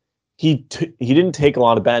he didn't take a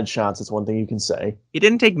lot of bad shots. That's one thing you can say. He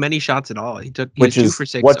didn't take many shots at all. He which is 2 for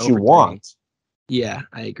 6 what you want. Yeah,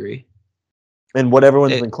 I agree. And what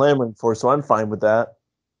everyone's been clamoring for, so I'm fine with that.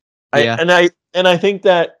 I think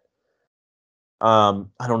that I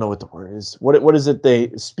don't know what the word is. What is it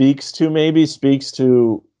they speaks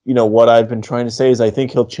to what I've been trying to say is I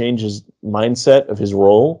think he'll change his mindset of his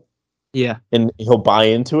role. Yeah. And he'll buy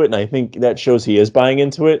into it, and I think that shows he is buying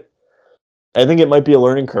into it. I think it might be a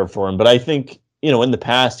learning curve for him, but I think, in the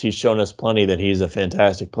past he's shown us plenty that he's a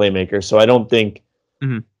fantastic playmaker, so I don't think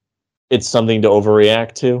it's something to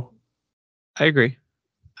overreact to. I agree.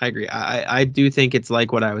 I do think it's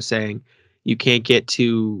like what I was saying. You can't get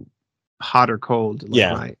too hot or cold.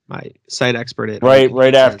 Like my site expert.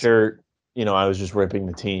 Right after, I was just ripping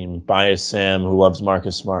the team. Bias Sam, who loves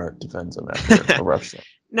Marcus Smart, defends him after a rough shot.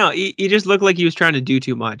 No, he just looked like he was trying to do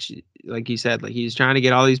too much. Like you said, like he's trying to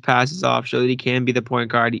get all these passes off, show that he can be the point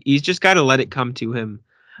guard. He's just got to let it come to him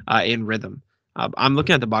in rhythm. I'm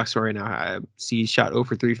looking at the box score right now. I see he shot 0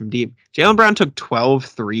 for 3 from deep. Jaylen Brown took 12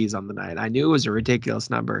 threes on the night. I knew it was a ridiculous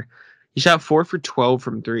number. He shot 4 for 12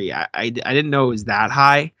 from 3. I didn't know it was that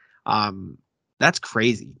high. That's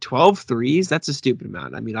crazy. 12 threes? That's a stupid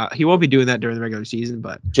amount. I mean, he won't be doing that during the regular season,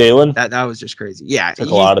 but Jaylen? That was just crazy. Yeah, took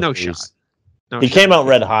a lot of threes. He came out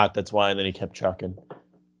red hot, that's why, and then he kept chucking.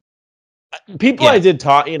 People I did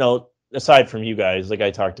talk, aside from you guys, like I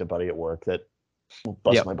talked to a buddy at work that will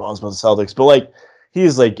bust my balls about the Celtics, but like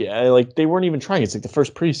he's like, they weren't even trying. It's like the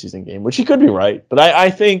first preseason game, which he could be right, but I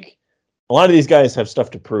think a lot of these guys have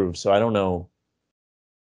stuff to prove, so I don't know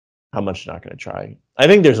how much they're not going to try. I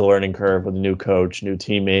think there's a learning curve with a new coach, new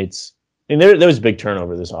teammates. I mean, there was a big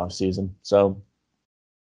turnover this offseason, so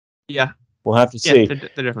yeah. We'll have to see.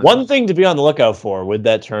 One thing to be on the lookout for with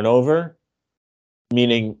that turnover,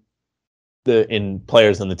 meaning in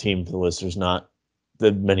players on the team, for the listeners, not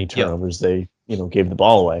the many turnovers they gave the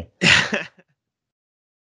ball away.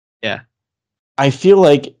 Yeah, I feel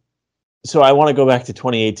like. So I want to go back to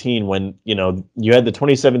 2018 when you had the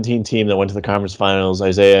 2017 team that went to the conference finals.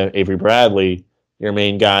 Isaiah, Avery Bradley, your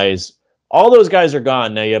main guys. All those guys are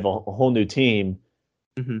gone. Now you have a whole new team.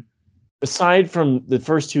 Mm-hmm. Aside from the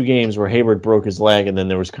first 2 games where Hayward broke his leg and then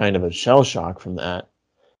there was kind of a shell shock from that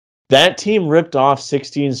team ripped off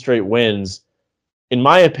 16 straight wins. In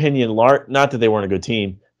my opinion, not that they weren't a good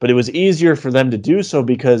team, but it was easier for them to do so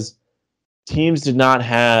because teams did not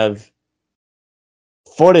have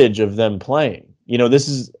footage of them playing. This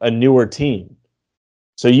is a newer team.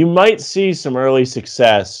 So you might see some early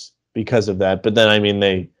success because of that, but then, I mean,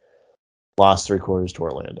 they lost 3 quarters to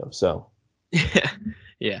Orlando, so.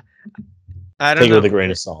 Yeah. I don't know. Take it with a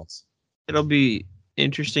grain of salt. It'll be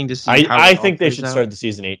interesting to see. I think they should start the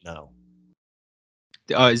season 8-0.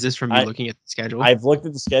 Oh, is this from you looking at the schedule? I've looked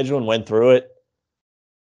at the schedule and went through it.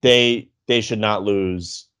 They should not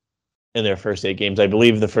lose in their first 8 games. I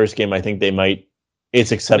believe the first game, I think they might.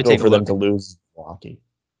 It's acceptable for them to lose Milwaukee.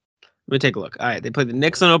 Let me take a look. All right, they play the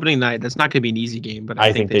Knicks on opening night. That's not going to be an easy game, but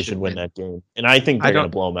I think they should win that game, and I think they're going to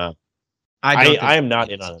blow them out. I am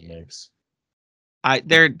not in on the Knicks.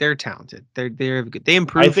 They're talented. They're good. They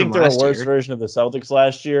improved. I think they're a worse version of the Celtics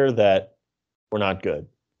last year that were not good.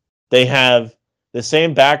 They have the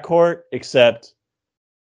same backcourt except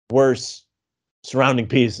worse surrounding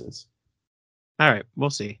pieces. All right, we'll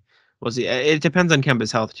see. We'll see. It depends on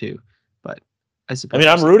Kemba's health too, but I suppose.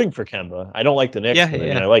 I'm rooting for Kemba. I don't like the Knicks, Yeah, but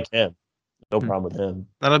yeah. I like him. No problem with him.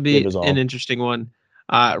 That'll be an interesting one.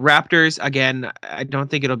 Raptors again. I don't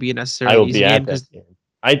think it'll be a necessarily easy game because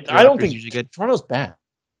I don't think good. Toronto's bad.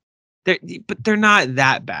 They're not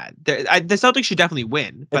that bad. The Celtics should definitely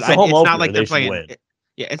win, but it's not like they're playing.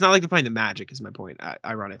 Yeah, it's not like they're playing the Magic. Is my point.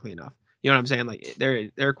 Ironically enough, you know what I'm saying? Like they're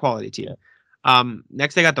a quality team. Yeah.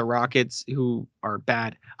 Next they got the Rockets, who are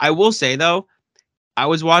bad. I will say though, I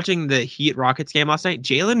was watching the Heat Rockets game last night.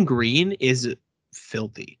 Jaylen Green is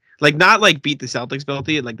filthy. Like not like beat the Celtics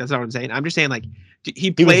filthy. Like that's not what I'm saying. I'm just saying like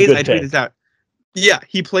he plays. I tweeted this out. Yeah,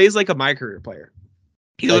 he plays like a my career player.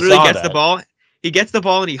 He literally gets the ball. He gets the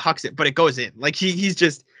ball and he hucks it, but it goes in. Like he's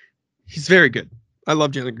very good. I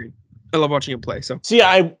love Jaylen Green. I love watching him play. So see,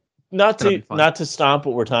 not to stop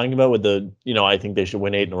what we're talking about with the, I think they should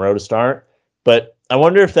win 8 in a row to start. But I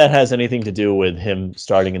wonder if that has anything to do with him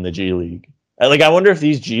starting in the G League. Like I wonder if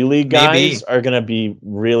these G League guys are going to be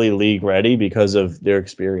really league ready because of their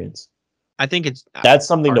experience. I think that's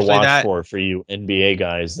something to watch for you NBA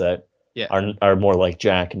guys that are more like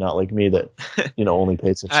Jack, not like me that only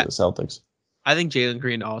pays attention to the Celtics. I think Jaylen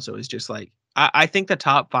Green also is just like I think the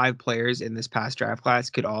top 5 players in this past draft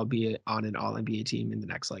class could all be on an All NBA team in the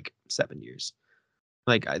next 7 years.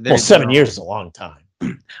 7 years is a long time.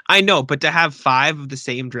 I know, but to have 5 of the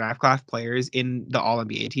same draft class players in the All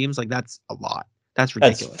NBA teams, that's a lot. That's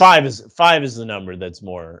ridiculous. 5 is the number that's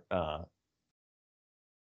more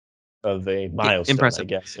of a milestone. Impressive. I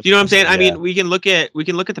guess. Do you know what I'm saying? Yeah. I mean, we can look at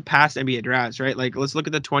the past NBA drafts, right? Like let's look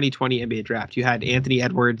at the 2020 NBA draft. You had Anthony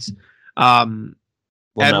Edwards.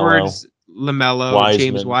 Edwards, LaMelo, Wiseman.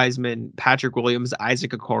 James Wiseman, Patrick Williams,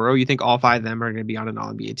 Isaac Okoro. You think all 5 of them are going to be on an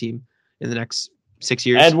All-NBA team in the next 6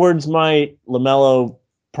 years? Edwards might. LaMelo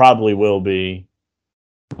probably will be.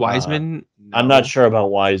 Wiseman? No. I'm not sure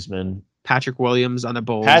about Wiseman. Patrick Williams on the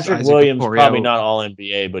Bulls. Patrick Isaac Williams Okoro. probably not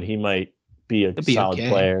All-NBA, but he might be a solid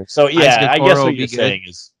player. So, yeah, I guess what you're saying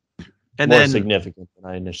is more significant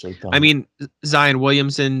than I initially thought. I mean, Zion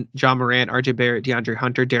Williamson, John Morant, RJ Barrett, DeAndre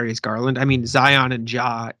Hunter, Darius Garland. I mean, Zion and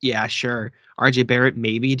Ja, yeah, sure. RJ Barrett,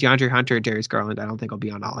 maybe. DeAndre Hunter, Darius Garland, I don't think will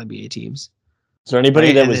be on all NBA teams. Is there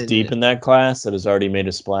anybody that was deep in that class that has already made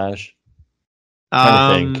a splash?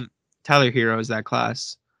 Trying to think. Tyler Hero is that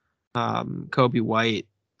class. Kobe White.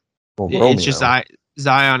 Well, it's just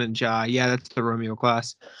Zion and Ja. Yeah, that's the Romeo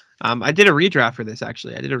class. I did a redraft for this,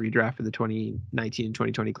 actually. I did a redraft for the 2019 and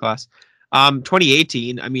 2020 class.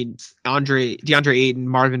 2018, I mean, DeAndre Ayton,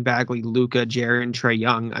 Marvin Bagley, Luka, Jaren, Trae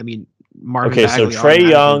Young. I mean, Marvin Bagley so Trae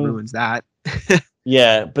Young ruins that.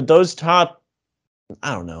 Yeah, but those top,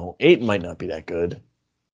 I don't know. Ayton might not be that good.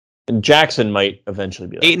 And Jackson might eventually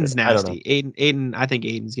be that Ayton's good. nasty. Ayton, I think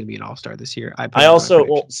Ayton's going to be an all-star this year.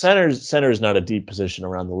 Center is not a deep position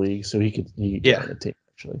around the league, so he could get on the team,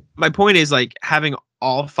 actually. My point is, having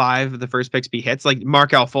all 5 of the first picks be hits. Like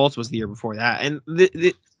Markelle Fultz was the year before that. And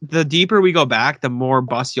the deeper we go back, the more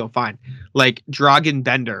busts you'll find. Like Dragan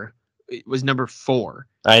Bender was number 4.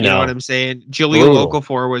 I know. You know what I'm saying? Jahlil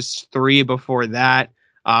Okafor was 3 before that.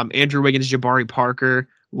 Andrew Wiggins, Jabari Parker,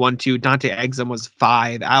 1, 2. Dante Exum was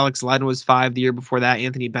 5. Alex Len was 5 the year before that.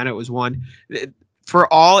 Anthony Bennett was 1.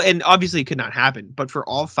 For all, and obviously it could not happen, but for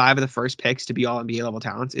all 5 of the first picks to be all NBA level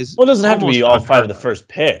talents is it doesn't have to be all 5 of the first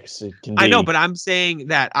picks. It can be... I know, but I'm saying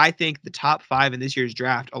that I think the top 5 in this year's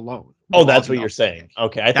draft alone. Oh, that's what you're saying.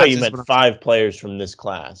 Okay, I thought you meant 5 players from this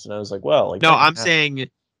class, and I was like, well, no, I'm saying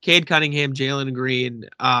Cade Cunningham, Jaylen Green,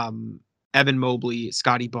 Evan Mobley,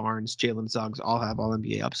 Scotty Barnes, Jalen Suggs all have all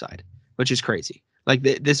NBA upside, which is crazy. Like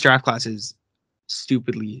this draft class is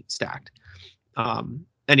stupidly stacked.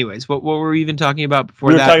 Anyways, what were we even talking about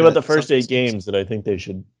before that? We were talking about the first 8 games that I think they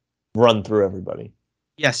should run through everybody.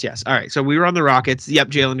 Yes. All right. So we were on the Rockets. Yep,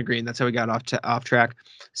 Jaylen Green. That's how we got off track.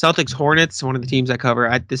 Celtics, Hornets, one of the teams I cover.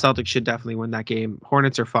 The Celtics should definitely win that game.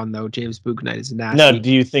 Hornets are fun, though. James Bouknight is nasty. Now, do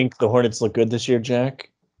you think the Hornets look good this year, Jack,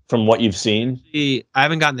 from what you've seen? I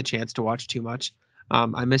haven't gotten the chance to watch too much.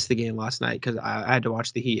 I missed the game last night because I had to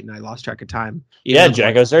watch the Heat, and I lost track of time. Yeah,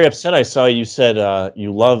 Jack, I was very upset. I saw you said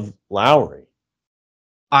you love Lowry.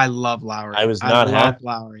 I love Lowry. I love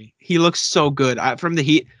Lowry. He looks so good. From the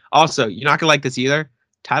Heat. Also, you're not going to like this either.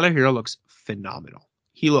 Tyler Hero looks phenomenal.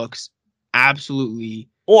 He looks absolutely...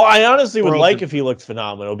 Well, I honestly would like if he looked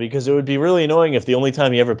phenomenal because it would be really annoying if the only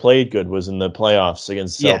time he ever played good was in the playoffs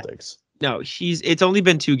against Celtics. No, it's only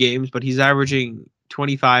been 2 games, but he's averaging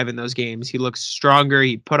 25 in those games. He looks stronger.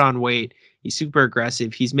 He put on weight. He's super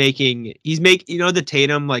aggressive. He's making the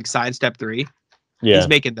Tatum sidestep 3. Yeah. He's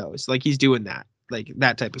making those. He's doing that. like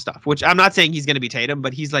that type of stuff. Which I'm not saying he's going to be Tatum,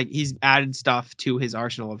 but he's added stuff to his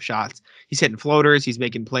arsenal of shots. He's hitting floaters. He's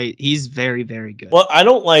making plays. He's very, very good. Well, I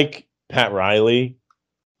don't like Pat Riley,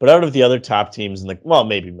 but out of the other top teams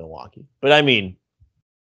maybe Milwaukee, but I mean,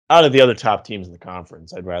 out of the other top teams in the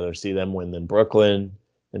conference, I'd rather see them win than Brooklyn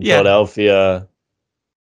and Philadelphia.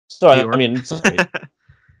 So I mean, it's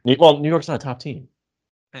New York's not a top team.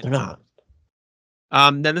 They're not.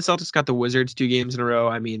 Then the Celtics got the Wizards 2 games in a row.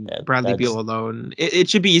 I mean, Bradley Beal alone. It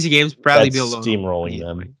should be easy games. Bradley Beal alone. Steamrolling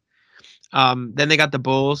them. Then they got the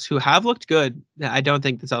Bulls, who have looked good. I don't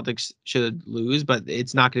think the Celtics should lose, but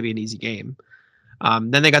it's not going to be an easy game.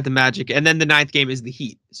 Then they got the Magic, and then the 9th game is the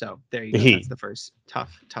Heat. So there you go. That's the first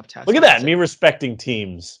tough test. Look at that. Me respecting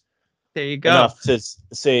teams. There you go. Enough to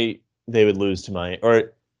say they would lose to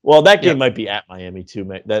that game might be at Miami too.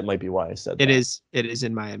 That might be why I said that. It is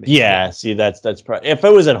in Miami. Yeah. See, that's probably, if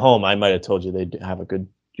it was at home, I might have told you they'd have a good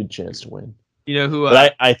chance to win. You know who?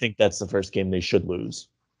 But I think that's the first game they should lose.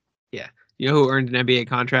 Yeah. You know who earned an NBA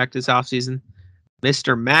contract this offseason?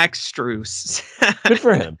 Mr. Max Strus. Good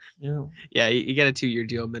for him. Yeah, you get a 2-year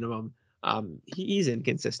deal minimum. He's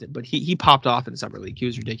inconsistent, but he popped off in summer league. He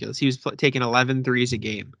was ridiculous. He was taking 11 threes a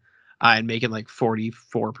game and making like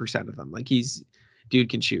 44% of them. Like dude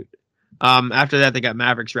can shoot. After that, they got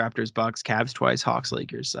Mavericks, Raptors, Bucks, Cavs twice, Hawks,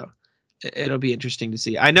 Lakers. So it'll be interesting to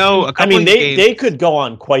see. I know a couple. They could go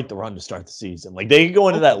on quite the run to start the season. Like they could go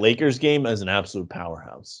into that Lakers game as an absolute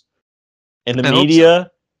powerhouse, and the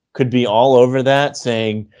media could be all over that,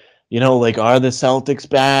 saying, are the Celtics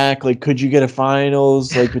back? Like, could you get a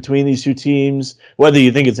finals like between these two teams? Whether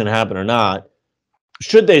you think it's going to happen or not,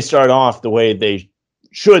 should they start off the way they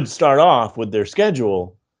should start off with their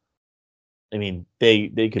schedule? I mean, they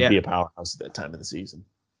could be a powerhouse at that time of the season.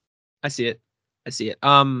 I see it.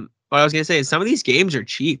 What I was gonna say is some of these games are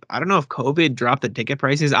cheap. I don't know if COVID dropped the ticket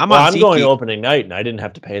prices. I'm going opening night, and I didn't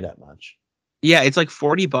have to pay that much. Yeah, it's like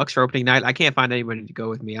 $40 for opening night. I can't find anybody to go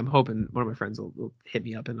with me. I'm hoping one of my friends will hit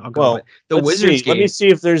me up and I'll go. Well, Wizards game. Let me see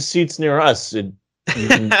if there's seats near us. You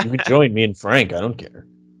can join me and Frank. I don't care.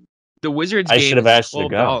 The Wizards game. I should have asked you to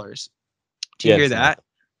go. Do you hear that?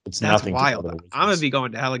 It's That's wild. I'm gonna be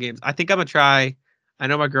going to hella games. I think I'm gonna try. I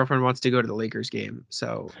know my girlfriend wants to go to the Lakers game,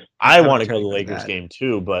 so I want to go to the Lakers game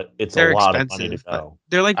too. But they're a lot of money to go.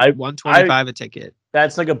 They're like $125 a ticket.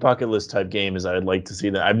 That's like a bucket list type game. As I would like to see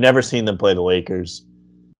that. I've never seen them play the Lakers.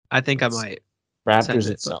 I think I might. Raptors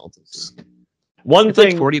and Celtics. One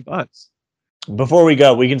thing, like $40. Before we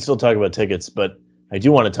go, we can still talk about tickets, but I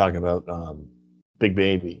do want to talk about Big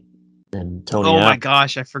Baby and Tony. Oh my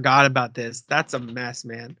gosh, I forgot about this. That's a mess,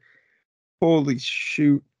 man. Holy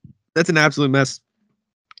shoot. That's an absolute mess.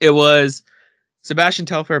 It was Sebastian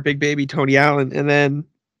Telfair, Big Baby, Tony Allen, and then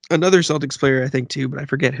another Celtics player, I think, too, but I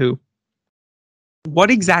forget who. What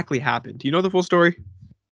exactly happened? Do you know the full story?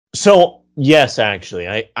 So, yes, actually.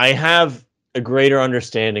 I have a greater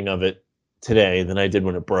understanding of it today than I did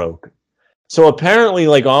when it broke. So apparently,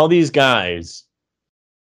 like, all these guys,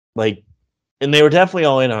 like, and they were definitely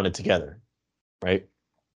all in on it together, right?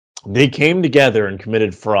 They came together and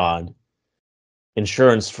committed fraud,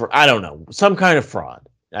 insurance for, I don't know, some kind of fraud.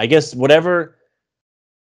 I guess whatever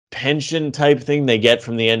pension type thing they get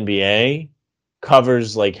from the NBA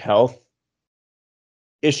covers like health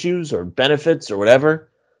issues or benefits or whatever.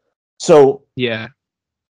 So yeah,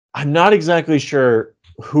 I'm not exactly sure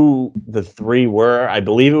who the three were. I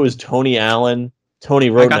believe it was Tony Allen, Tony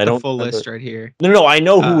Roden. I got the full list right here. No, I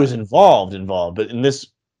know who was involved, but in this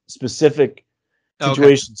specific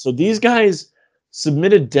situation. Okay. So these guys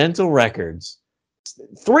submitted dental records.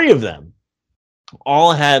 3 of them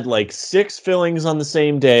all had like 6 fillings on the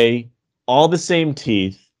same day, all the same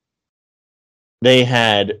teeth. They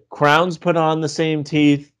had crowns put on the same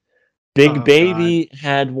teeth. Big Baby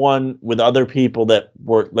had one with other people that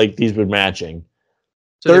were like these were matching.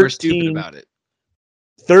 So they were stupid about it.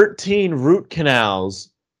 13 root canals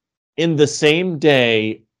in the same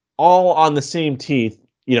day, all on the same teeth.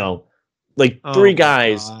 Like 3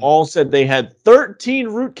 guys all said they had 13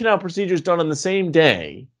 root canal procedures done on the same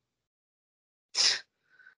day.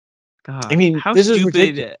 God, I mean, this is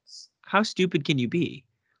ridiculous. How stupid can you be?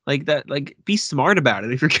 Like that, like be smart about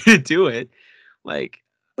it if you're gonna do it. Like,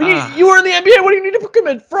 you were in the NBA. What do you need to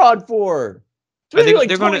commit fraud for? Like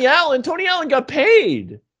Tony Allen. Tony Allen got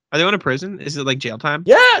paid. Are they going to prison? Is it like jail time?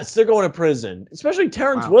 Yes, they're going to prison. Especially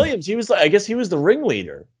Terrence Williams. He was I guess he was the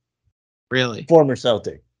ringleader. Really? Former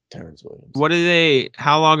Celtic, Terrence Williams.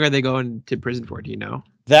 How long are they going to prison for? Do you know?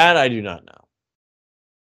 That I do not know.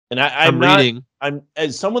 And I'm reading. I'm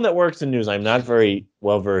as someone that works in news, I'm not very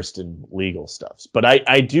well versed in legal stuff. But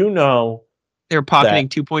I do know They're pocketing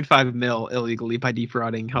 2.5 mil illegally by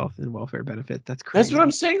defrauding health and welfare benefits. That's crazy. That's what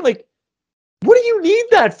I'm saying. Like, what do you need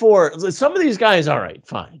that for? Some of these guys, all right,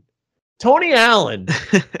 fine. Tony Allen,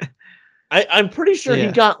 I'm pretty sure he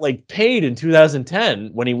got like paid in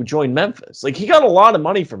 2010 when he joined Memphis. Like, he got a lot of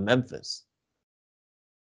money from Memphis.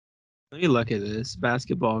 Let me look at this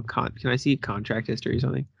basketball. Can I see contract history or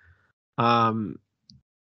something?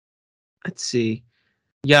 Let's see.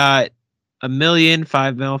 You got $1 million,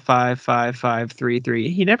 5 mil, 5, 5, 5, 3, 3.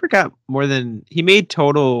 He never got more than he made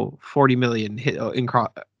total $40 million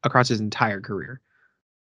across his entire career.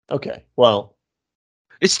 Okay, well,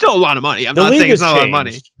 it's still a lot of money. I'm not saying it's not a lot of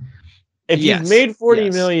money. If you've made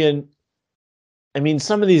 $40 million, I mean,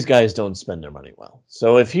 some of these guys don't spend their money well.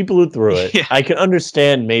 So if he blew through it, I can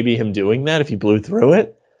understand maybe him doing that if he blew through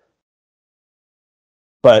it.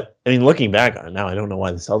 But I mean, looking back on it now, I don't know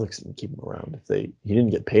why the Celtics didn't keep him around if he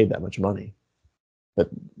didn't get paid that much money. But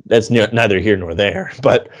that's neither here nor there.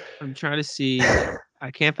 But I'm trying to see.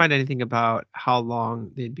 I can't find anything about how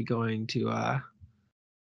long they'd be going to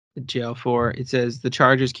the jail for. It says the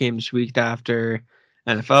charges came just weeks after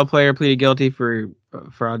NFL player pleaded guilty for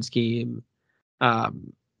fraud scheme.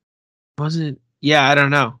 Wasn't? Yeah, I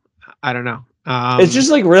don't know. It's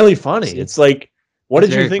just like really funny. It's like, what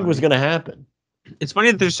did you think was going to happen? It's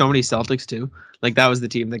funny that there's so many Celtics too. Like, that was the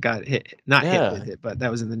team that got hit, not hit with it, but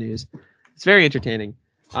that was in the news. It's very entertaining.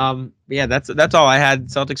 Yeah, that's all I had.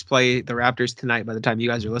 Celtics play the Raptors tonight by the time you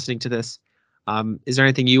guys are listening to this. Is there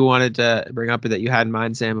anything you wanted to bring up that you had in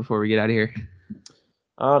mind, Sam, before we get out of here?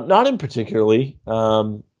 Not in particularly.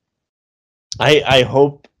 I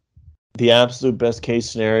hope the absolute best case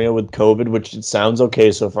scenario with COVID, which it sounds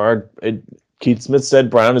okay so far. Keith Smith said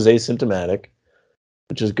Brown is asymptomatic,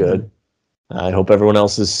 which is good. I hope everyone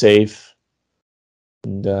else is safe.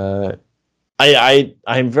 And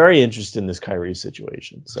I'm very interested in this Kyrie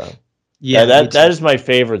situation. So yeah, that is my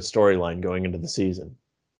favorite storyline going into the season.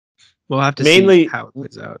 We'll have to see how it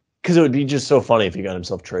plays out. Because it would be just so funny if he got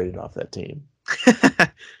himself traded off that team.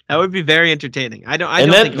 That would be very entertaining.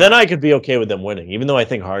 Then I could be okay with them winning, even though I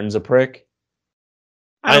think Harden's a prick.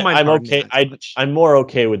 I'm okay. I'm more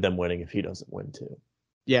okay with them winning if he doesn't win too.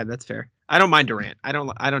 Yeah, that's fair. I don't mind Durant. I don't.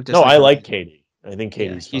 No, I like KD. I think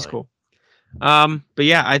KD's fine. He's cool. But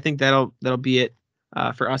yeah, I think that'll be it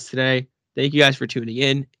for us today. Thank you guys for tuning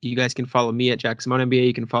in. You guys can follow me at Jack Simone NBA.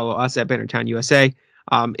 You can follow us at Bannertown USA.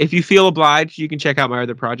 If you feel obliged, you can check out my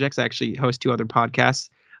other projects. I actually host 2 other podcasts.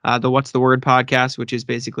 The What's the Word podcast, which is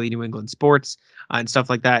basically New England sports and stuff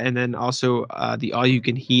like that. And then also the All You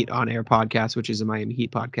Can Heat on Air podcast, which is a Miami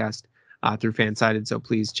Heat podcast through Fansided. So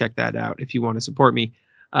please check that out if you want to support me.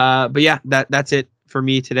 But yeah, that's it for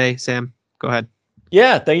me today. Sam, go ahead.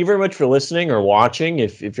 Yeah, thank you very much for listening or watching.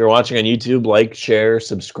 If you're watching on YouTube, like, share,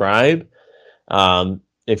 subscribe.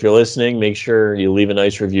 If you're listening, make sure you leave a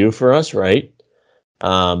nice review for us, right?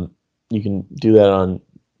 You can do that on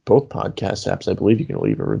both podcast apps. I believe you can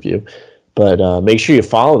leave a review. But make sure you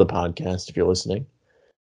follow the podcast if you're listening.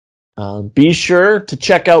 Be sure to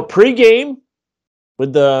check out Pregame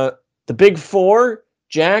with the Big Four.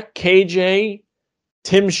 Jack, KJ,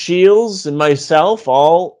 Tim Shields, and myself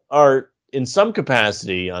all are in some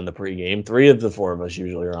capacity on the pregame. 3 of the 4 of us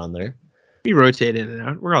usually are on there. We rotate in and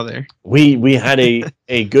out. We're all there. We had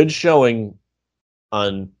a good showing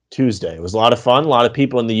on Tuesday. It was a lot of fun. A lot of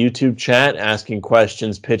people in the YouTube chat asking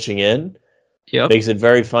questions, pitching in. Yep. Makes it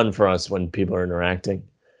very fun for us when people are interacting.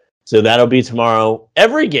 So that'll be tomorrow.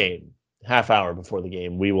 Every game, half hour before the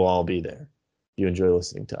game, we will all be there. You enjoy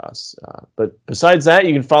listening to us. But besides that,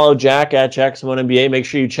 you can follow Jack at Jack1NBA. Make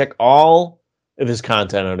sure you check all of his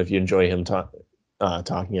content out if you enjoy him talking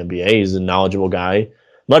NBA. He's a knowledgeable guy,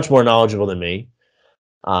 much more knowledgeable than me.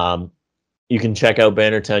 You can check out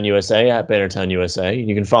Bannertown USA at Bannertown USA.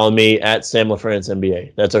 You can follow me at Sam LaFrance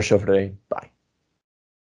NBA. That's our show for today. Bye.